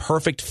not a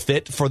perfect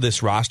fit for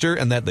this roster,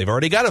 and that they've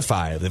already got a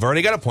 5. They've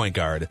already got a point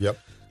guard. Yep.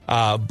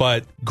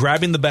 But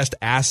grabbing the best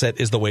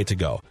asset is the way to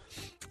go.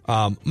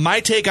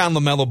 My take on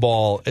LaMelo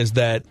Ball is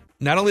that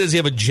not only does he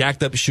have a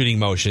jacked up shooting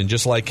motion,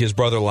 just like his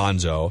brother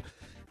Lonzo,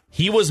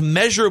 he was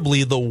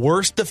measurably the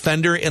worst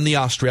defender in the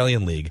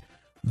Australian League.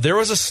 There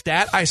was a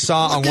stat I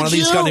saw on one of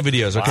these scouting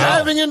videos. Okay,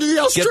 diving into the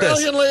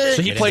Australian League.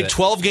 So he played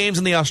 12 games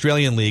in the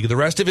Australian League. The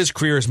rest of his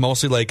career is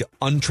mostly like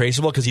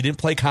untraceable because he didn't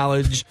play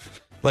college.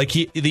 Like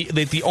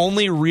the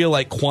only real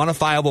like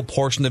quantifiable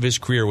portion of his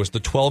career was the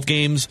 12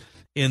 games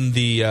in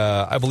the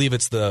I believe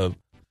it's the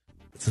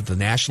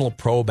National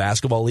Pro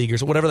Basketball League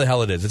or whatever the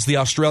hell it is. It's the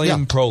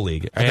Australian Pro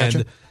League.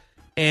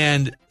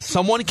 And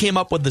someone came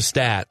up with the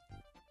stat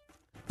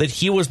that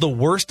he was the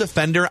worst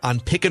defender on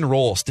pick and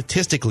roll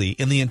statistically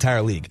in the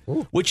entire league,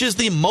 which is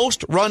the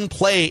most run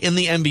play in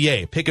the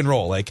NBA, pick and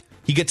roll. Like,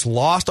 he gets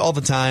lost all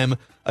the time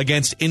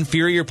against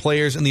inferior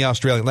players in the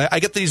Australian. I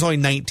get that he's only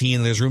 19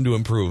 and there's room to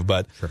improve,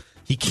 but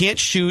he can't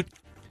shoot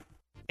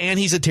and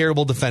he's a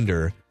terrible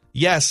defender.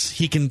 Yes,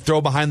 he can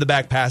throw behind the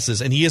back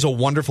passes and he is a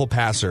wonderful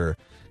passer,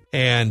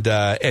 and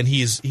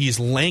he's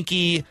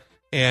lanky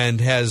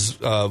and has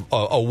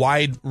a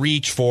wide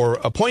reach for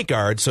a point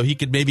guard, so he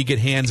could maybe get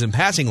hands in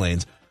passing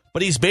lanes.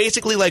 But he's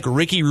basically like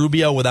Ricky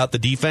Rubio without the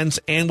defense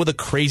and with a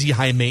crazy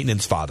high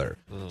maintenance father.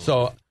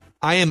 So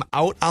I am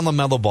out on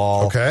LaMelo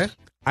Ball. Okay.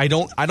 I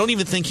don't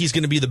even think he's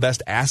going to be the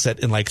best asset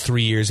in like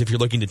 3 years if you're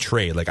looking to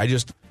trade. Like, I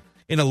just,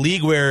 in a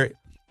league where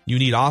You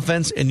need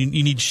offense, and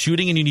you need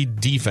shooting, and you need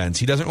defense.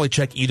 He doesn't really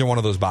check either one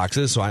of those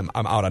boxes, so I'm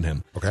out on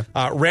him. Okay.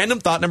 Random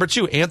thought number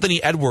 2.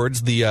 Anthony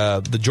Edwards,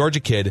 the Georgia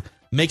kid,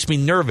 makes me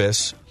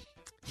nervous.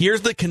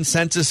 Here's the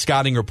consensus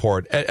scouting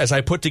report as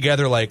I put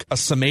together like a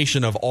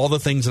summation of all the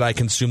things that I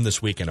consumed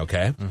this weekend,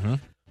 okay? Mm-hmm.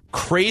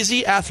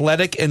 Crazy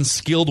athletic and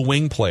skilled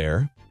wing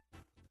player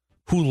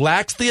who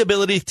lacks the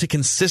ability to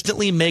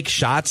consistently make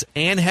shots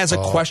and has a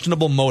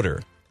questionable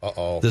motor.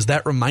 Uh-oh. Does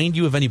that remind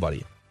you of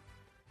anybody?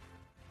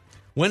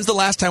 When's the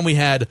last time we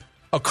had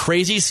a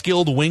crazy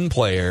skilled wing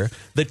player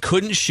that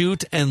couldn't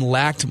shoot and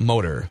lacked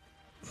motor?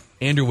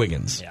 Andrew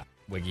Wiggins. Yeah,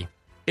 Wiggy.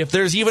 If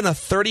there's even a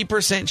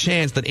 30%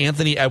 chance that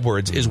Anthony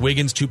Edwards is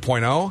Wiggins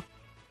 2.0,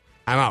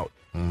 I'm out.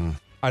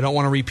 I don't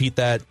want to repeat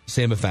that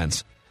same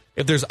offense.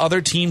 If there's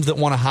other teams that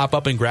want to hop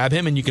up and grab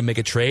him and you can make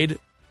a trade,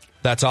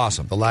 that's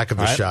awesome. The lack of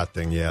the shot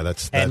thing, yeah,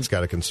 that's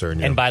got to concern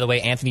you. And by the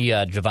way, Anthony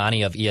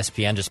Giovanni of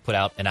ESPN just put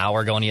out an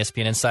hour ago on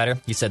ESPN Insider.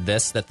 He said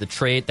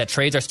that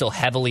trades are still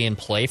heavily in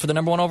play for the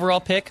number 1 overall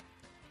pick,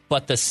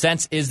 but the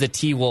sense is the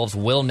T-Wolves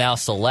will now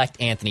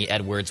select Anthony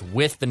Edwards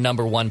with the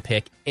number 1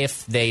 pick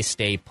if they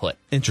stay put.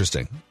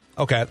 Interesting.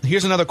 Okay,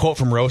 here's another quote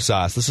from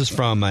Rosas. This is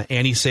from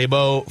Annie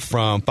Sabo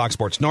from Fox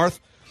Sports North.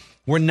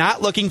 We're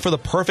not looking for the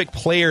perfect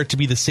player to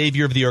be the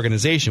savior of the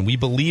organization. We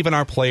believe in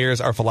our players,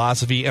 our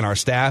philosophy, and our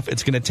staff.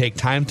 It's going to take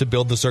time to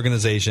build this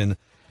organization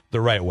the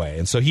right way.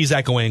 And so he's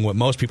echoing what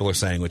most people are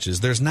saying, which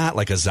is there's not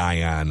like a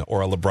Zion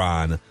or a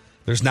LeBron.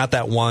 There's not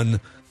that one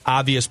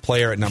obvious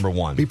player at number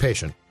 1. Be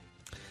patient.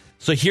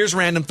 So here's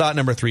random thought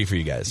number 3 for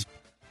you guys.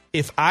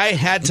 If I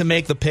had to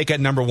make the pick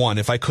at number 1,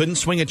 if I couldn't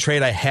swing a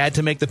trade, I had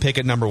to make the pick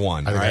at number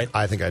 1.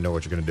 I think I know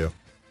what you're going to do.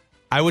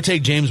 I would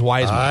take James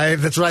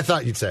Wiseman. That's what I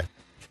thought you'd say.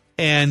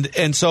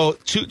 And so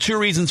two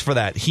reasons for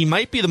that. He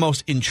might be the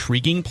most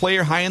intriguing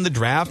player high in the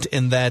draft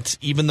in that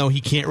even though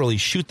he can't really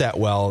shoot that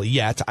well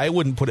yet, I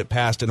wouldn't put it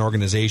past an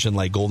organization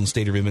like Golden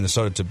State or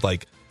Minnesota to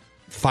like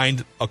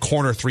find a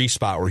corner 3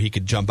 spot where he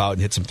could jump out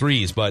and hit some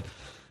threes. But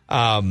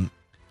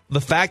the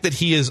fact that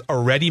he is a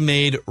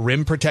ready-made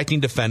rim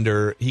protecting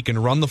defender, he can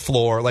run the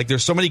floor. Like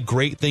there's so many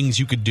great things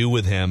you could do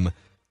with him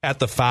at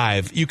the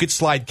 5. You could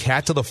slide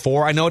Cat to the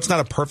 4. I know it's not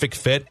a perfect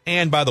fit.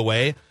 And by the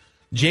way,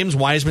 James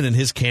Wiseman and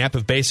his camp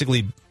have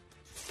basically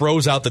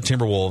froze out the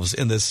Timberwolves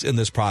in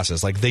this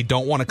process. Like they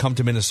don't want to come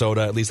to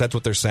Minnesota. At least that's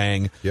what they're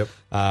saying. Yep.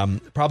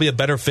 Probably a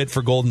better fit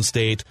for Golden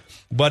State.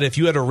 But if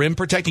you had a rim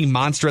protecting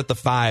monster at the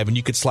 5 and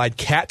you could slide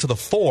Cat to the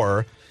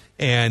 4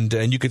 and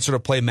you could sort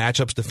of play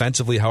matchups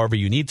defensively however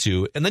you need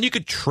to, and then you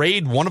could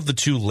trade one of the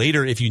 2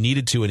 later if you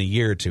needed to in a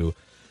year or 2.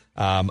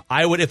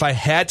 I would, if I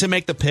had to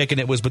make the pick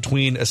and it was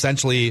between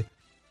essentially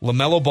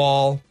LaMelo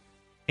Ball,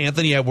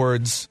 Anthony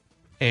Edwards,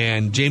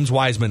 and James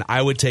Wiseman,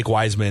 I would take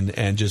Wiseman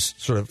and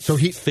just sort of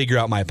figure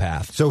out my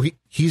path. So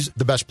he's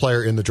the best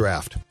player in the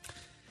draft.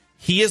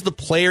 He is the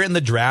player in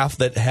the draft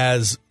that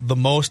has the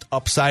most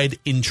upside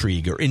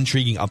intrigue or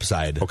intriguing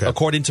upside,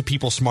 according to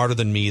people smarter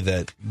than me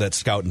that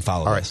scout and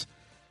follow this.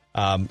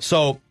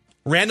 So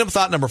random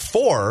thought number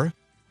 4,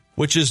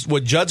 which is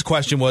what Judd's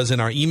question was in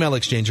our email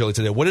exchange earlier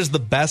today. What is the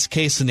best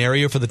case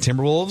scenario for the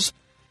Timberwolves?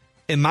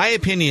 In my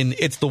opinion,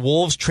 it's the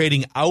Wolves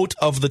trading out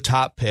of the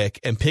top pick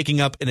and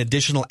picking up an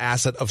additional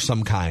asset of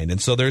some kind.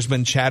 And so there's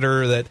been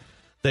chatter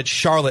that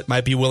Charlotte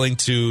might be willing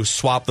to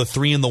swap the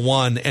 3 and the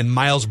 1, and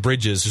Miles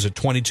Bridges, who's a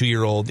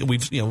 22-year-old.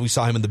 We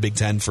saw him in the Big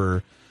Ten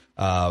for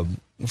a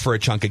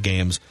chunk of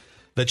games.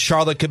 That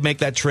Charlotte could make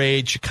that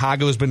trade.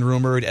 Chicago has been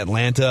rumored,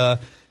 Atlanta.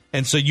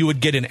 And so you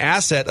would get an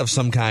asset of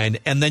some kind,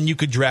 and then you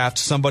could draft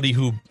somebody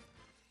who,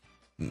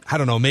 I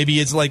don't know, maybe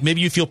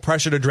you feel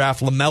pressure to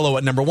draft LaMelo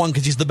at number 1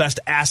 because he's the best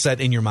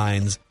asset in your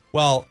minds.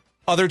 Well,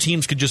 other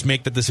teams could just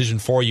make the decision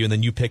for you, and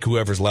then you pick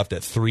whoever's left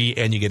at 3,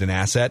 and you get an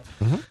asset.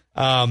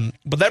 Mm-hmm.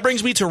 But that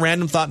brings me to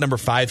random thought number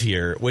 5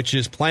 here, which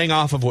is playing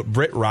off of what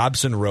Britt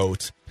Robson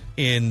wrote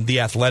in The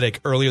Athletic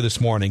earlier this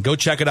morning. Go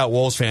check it out,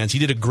 Wolves fans. He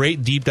did a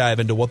great deep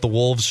dive into what the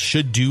Wolves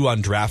should do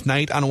on draft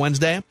night on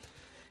Wednesday.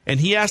 And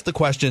he asked the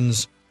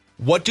questions,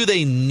 what do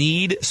they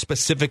need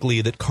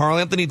specifically that Karl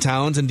Anthony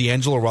Towns and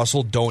D'Angelo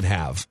Russell don't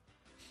have?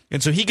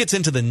 And so he gets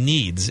into the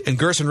needs. And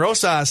Gerson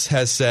Rosas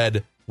has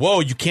said,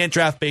 whoa, you can't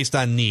draft based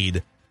on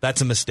need.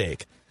 That's a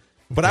mistake.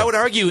 But I would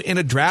argue in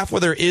a draft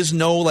where there is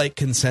no like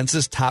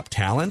consensus top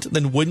talent,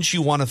 then wouldn't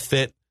you want to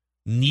fit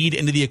need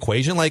into the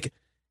equation? Like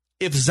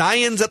if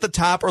Zion's at the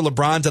top or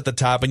LeBron's at the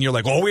top and you're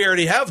like, oh, we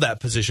already have that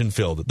position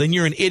filled, then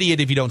you're an idiot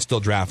if you don't still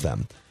draft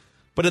them.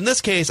 But in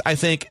this case, I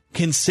think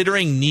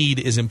considering need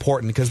is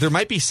important because there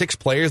might be 6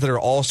 players that are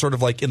all sort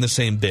of like in the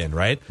same bin,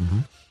 right? Mm-hmm.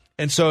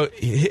 And so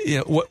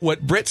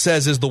what Britt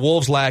says is the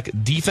Wolves lack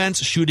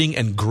defense, shooting,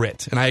 and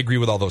grit. And I agree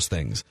with all those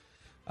things.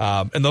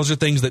 And those are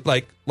things that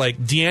like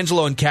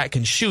D'Angelo and Cat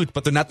can shoot,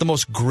 but they're not the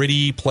most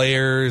gritty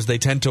players. They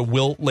tend to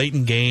wilt late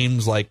in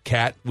games like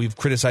Cat. We've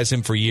criticized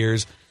him for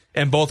years.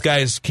 And both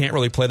guys can't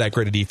really play that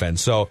great a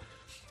defense. So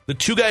the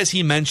 2 guys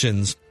he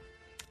mentions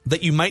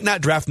that you might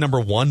not draft number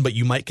 1, but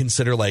you might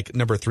consider like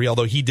number 3,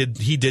 although he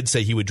did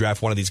say he would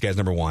draft one of these guys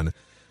number 1.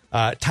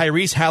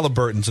 Tyrese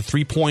Halliburton's a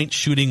 3-point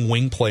shooting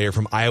wing player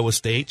from Iowa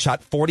State,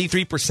 shot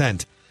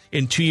 43%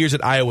 in 2 years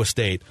at Iowa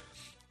State.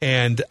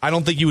 And I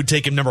don't think you would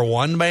take him number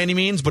one by any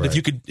means, but if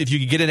you could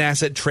get an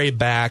asset, trade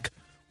back,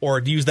 or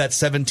use that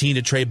 17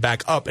 to trade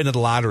back up into the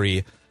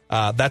lottery,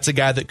 that's a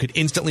guy that could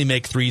instantly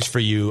make threes for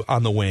you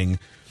on the wing.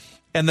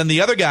 And then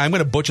the other guy, I'm going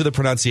to butcher the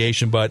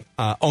pronunciation, but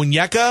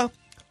Onyeka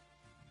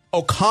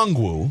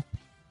Okongwu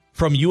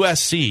from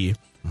USC,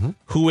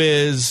 who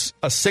is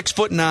a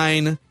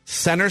 6'9"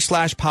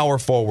 center/power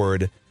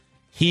forward.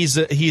 He's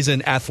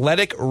an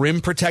athletic,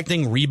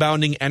 rim-protecting,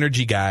 rebounding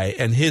energy guy,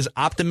 and his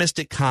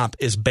optimistic comp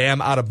is Bam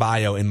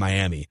Adebayo in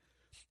Miami.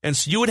 And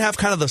so you would have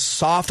kind of the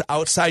soft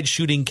outside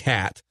shooting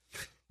cat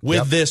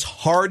with this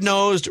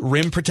hard-nosed,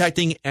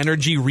 rim-protecting,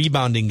 energy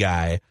rebounding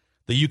guy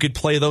that you could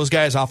play those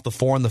guys off the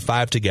 4 and the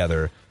 5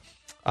 together.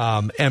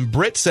 And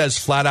Britt says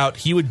flat out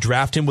he would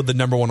draft him with the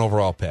number 1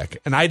 overall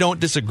pick. And I don't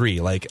disagree.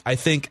 Like, I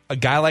think a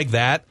guy like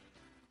that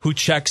who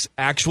checks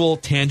actual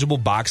tangible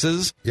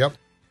boxes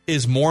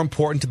is more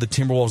important to the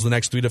Timberwolves the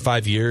next 3 to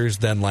 5 years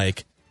than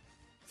like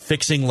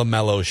fixing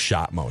LaMelo's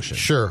shot motion.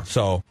 Sure.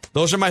 So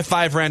those are my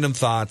 5 random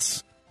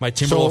thoughts. My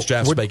Timberwolves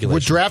draft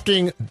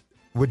speculation.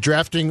 Would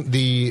drafting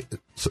the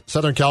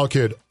Southern Cal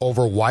kid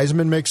over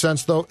Wiseman make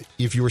sense though?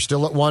 If you were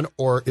still at 1,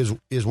 or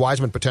is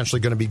Wiseman potentially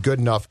going to be good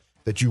enough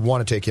that you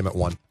want to take him at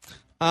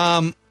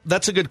 1?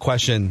 That's a good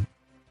question.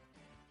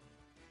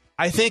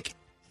 I think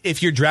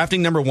if you're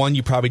drafting number 1,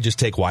 you probably just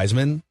take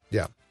Wiseman.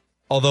 Yeah.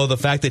 Although the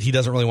fact that he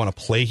doesn't really want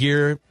to play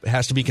here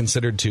has to be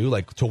considered too.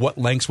 Like, to what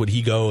lengths would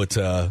he go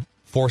to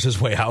force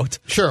his way out?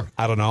 Sure.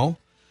 I don't know.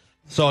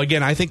 So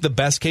again, I think the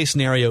best case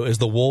scenario is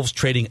the Wolves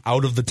trading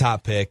out of the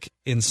top pick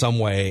in some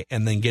way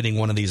and then getting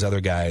one of these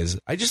other guys.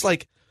 I just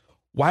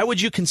why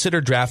would you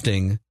consider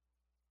drafting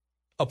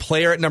a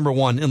player at number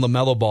 1 in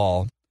LaMelo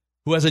Ball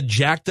who has a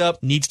jacked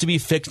up, needs to be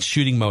fixed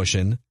shooting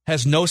motion,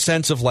 has no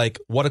sense of like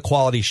what a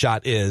quality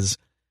shot is,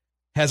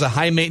 has a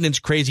high maintenance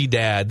crazy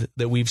dad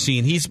that we've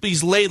seen.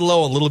 He's laid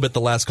low a little bit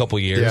the last couple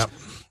of years,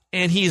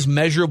 and he's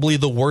measurably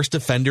the worst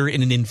defender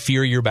in an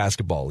inferior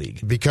basketball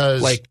league.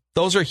 Because like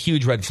those are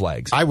huge red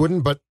flags. I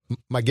wouldn't, but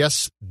my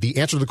guess, the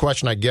answer to the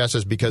question, I guess,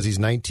 is because he's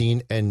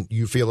 19 and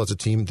you feel as a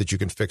team that you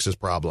can fix his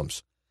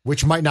problems,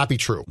 which might not be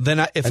true.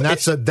 Then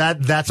that's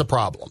a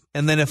problem.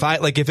 And then if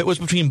it was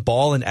between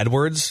Ball and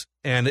Edwards,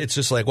 and it's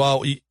just like,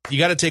 well, you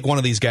got to take one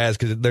of these guys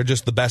because they're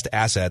just the best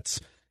assets,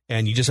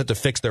 and you just have to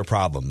fix their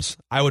problems.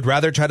 I would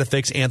rather try to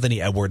fix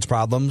Anthony Edwards'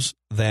 problems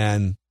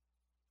than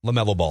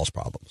LaMelo Ball's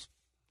problems,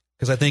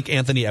 because I think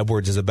Anthony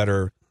Edwards is a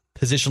better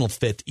positional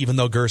fit, even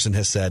though Gerson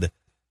has said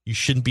you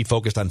shouldn't be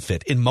focused on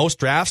fit. In most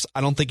drafts,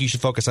 I don't think you should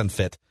focus on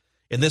fit.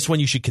 In this one,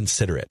 you should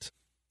consider it.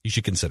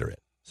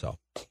 So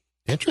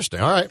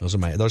interesting. All right. Those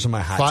are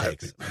my hot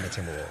takes on the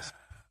Timberwolves.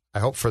 I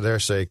hope for their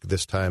sake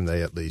this time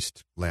they at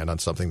least land on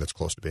something that's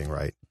close to being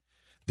right.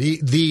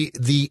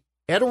 The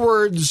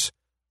Edwards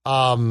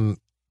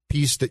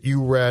piece that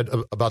you read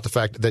about the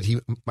fact that he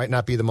might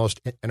not be the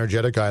most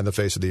energetic guy on the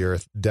face of the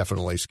earth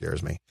definitely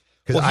scares me.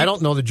 Because I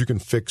don't know that you can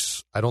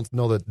fix. I don't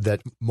know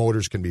that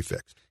motors can be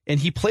fixed. And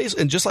he plays,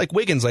 and just like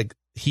Wiggins, like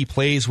he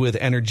plays with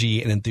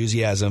energy and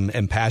enthusiasm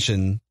and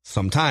passion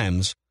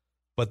sometimes.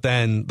 But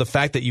then the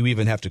fact that you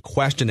even have to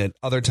question it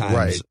other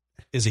times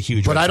is a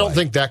huge. But I don't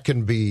think that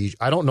can be.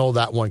 I don't know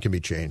that one can be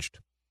changed.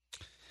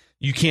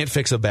 You can't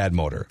fix a bad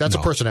motor. That's a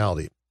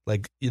personality.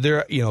 Like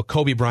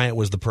Kobe Bryant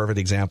was the perfect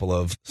example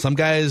of some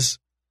guys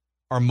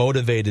are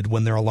motivated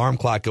when their alarm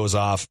clock goes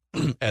off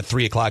at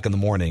 3:00 in the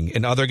morning,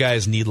 and other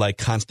guys need like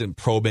constant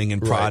probing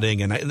and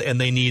prodding, and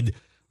they need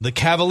the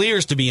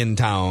Cavaliers to be in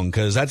town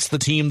because that's the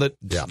team that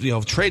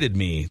traded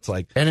me. It's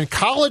like, and in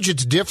college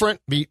it's different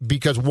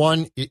because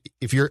one,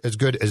 if you're as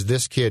good as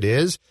this kid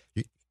is,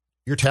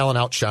 your talent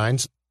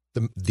outshines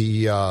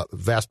the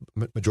vast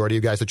majority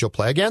of guys that you'll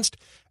play against,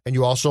 and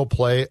you also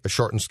play a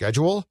shortened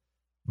schedule.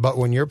 But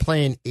when you're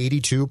playing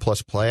 82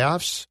 plus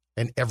playoffs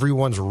and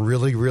everyone's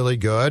really, really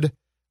good,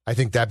 I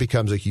think that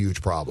becomes a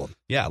huge problem.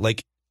 Yeah,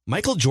 like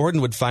Michael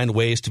Jordan would find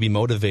ways to be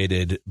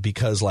motivated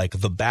because like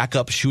the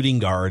backup shooting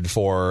guard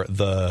for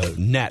the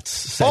Nets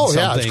said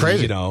something, it's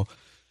crazy.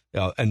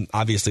 And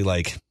obviously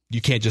like you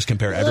can't just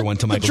compare everyone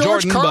to Michael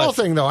George Jordan. Karl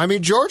thing though. I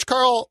mean, George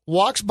Karl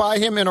walks by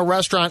him in a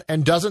restaurant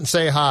and doesn't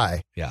say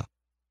hi. Yeah.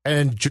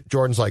 And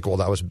Jordan's like, well,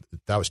 that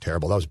was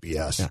terrible. That was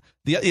BS.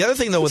 Yeah. The other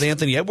thing though with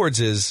Anthony Edwards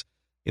is,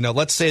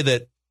 let's say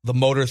that the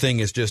motor thing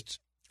is just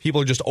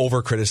people are just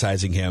over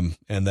criticizing him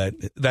and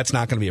that's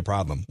not going to be a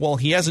problem. Well,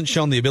 he hasn't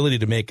shown the ability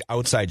to make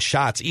outside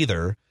shots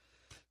either.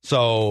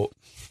 So,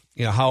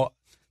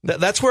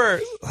 that's where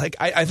like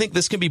I think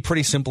this can be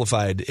pretty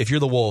simplified if you're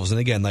the Wolves. And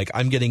again, like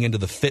I'm getting into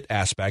the fit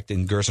aspect,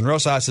 and Gerson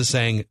Rosas is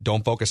saying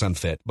don't focus on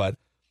fit, but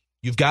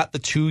you've got the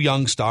two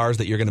young stars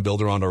that you're going to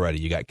build around already.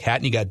 You got Cat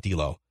and you got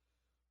D'Lo.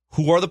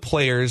 Who are the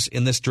players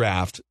in this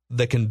draft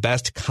that can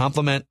best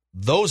complement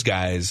those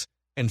guys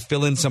and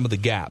fill in some of the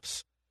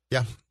gaps?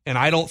 Yeah. And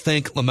I don't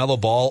think LaMelo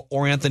Ball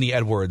or Anthony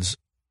Edwards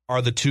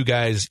are the two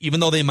guys, even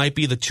though they might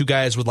be the two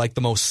guys with like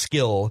the most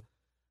skill.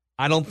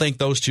 I don't think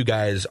those two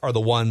guys are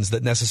the ones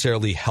that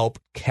necessarily help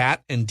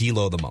Cat and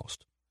D'Lo the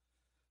most.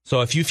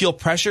 So if you feel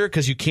pressure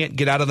because you can't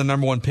get out of the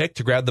number 1 pick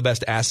to grab the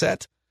best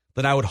asset,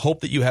 then I would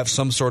hope that you have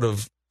some sort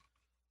of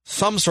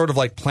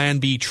like plan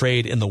B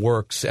trade in the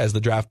works as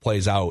the draft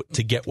plays out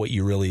to get what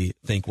you really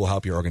think will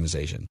help your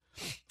organization.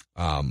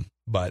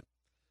 But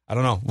I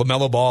don't know.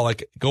 LaMelo Ball,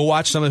 like, go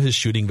watch some of his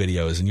shooting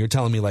videos, and you're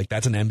telling me like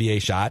that's an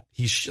NBA shot.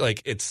 He's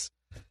like, it's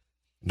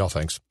no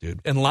thanks,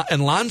 dude. And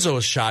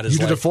Lonzo's shot is you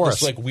did it for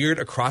us. Like weird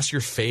across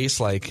your face.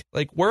 Like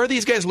where are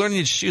these guys learning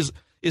these shoes?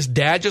 Is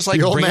dad just like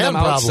the old bringing man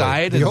them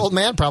outside? The old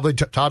man probably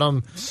taught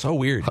him so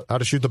weird how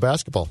to shoot the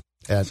basketball.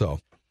 So,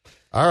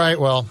 all right,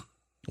 well,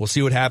 we'll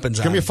see what happens.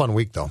 It's gonna be a fun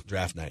week though.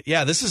 Draft night.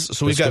 Yeah, this is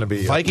so. We've got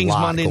Vikings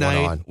Monday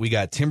night. We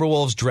got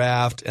Timberwolves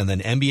draft, and then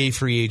NBA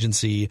free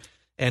agency.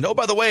 And oh,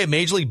 by the way,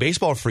 Major League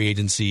Baseball free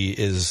agency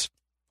is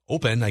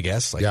open, I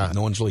guess. Like,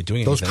 no one's really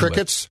doing anything. Those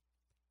crickets,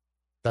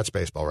 that's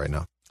baseball right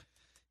now.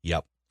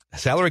 Yep.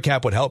 Salary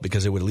cap would help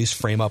because it would at least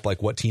frame up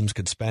like what teams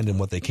could spend and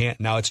what they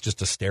can't. Now it's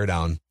just a stare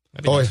down.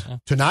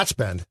 To not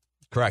spend.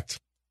 Correct.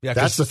 Yeah,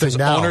 that's the thing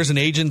now. Owners and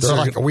agents are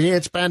like, we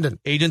ain't spending.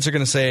 Agents are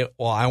going to say,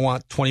 well, I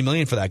want $20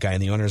 million for that guy.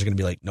 And the owners are going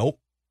to be like, nope.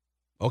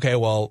 Okay,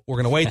 well, we're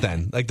going to wait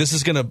then. Like this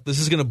is going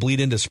to bleed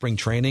into spring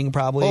training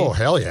probably. Oh,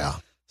 hell yeah.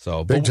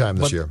 So big time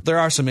this year. There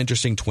are some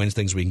interesting Twins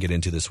things we can get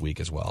into this week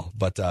as well.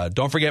 But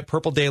don't forget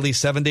Purple Daily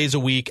 7 days a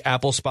week,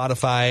 Apple,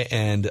 Spotify,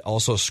 and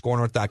also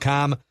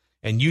scorenorth.com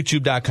and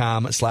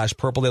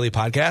youtube.com/Purple Daily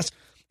Podcast.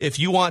 If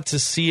you want to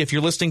see, if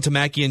you're listening to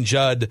Mackie and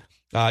Judd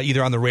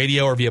either on the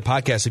radio or via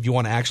podcast, if you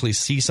want to actually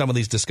see some of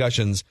these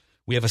discussions,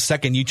 we have a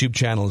second YouTube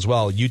channel as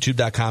well,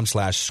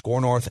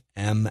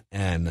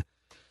 youtube.com/ScoreNorthMN. All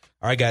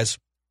right, guys,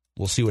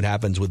 we'll see what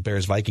happens with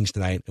Bears Vikings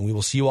tonight, and we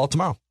will see you all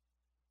tomorrow.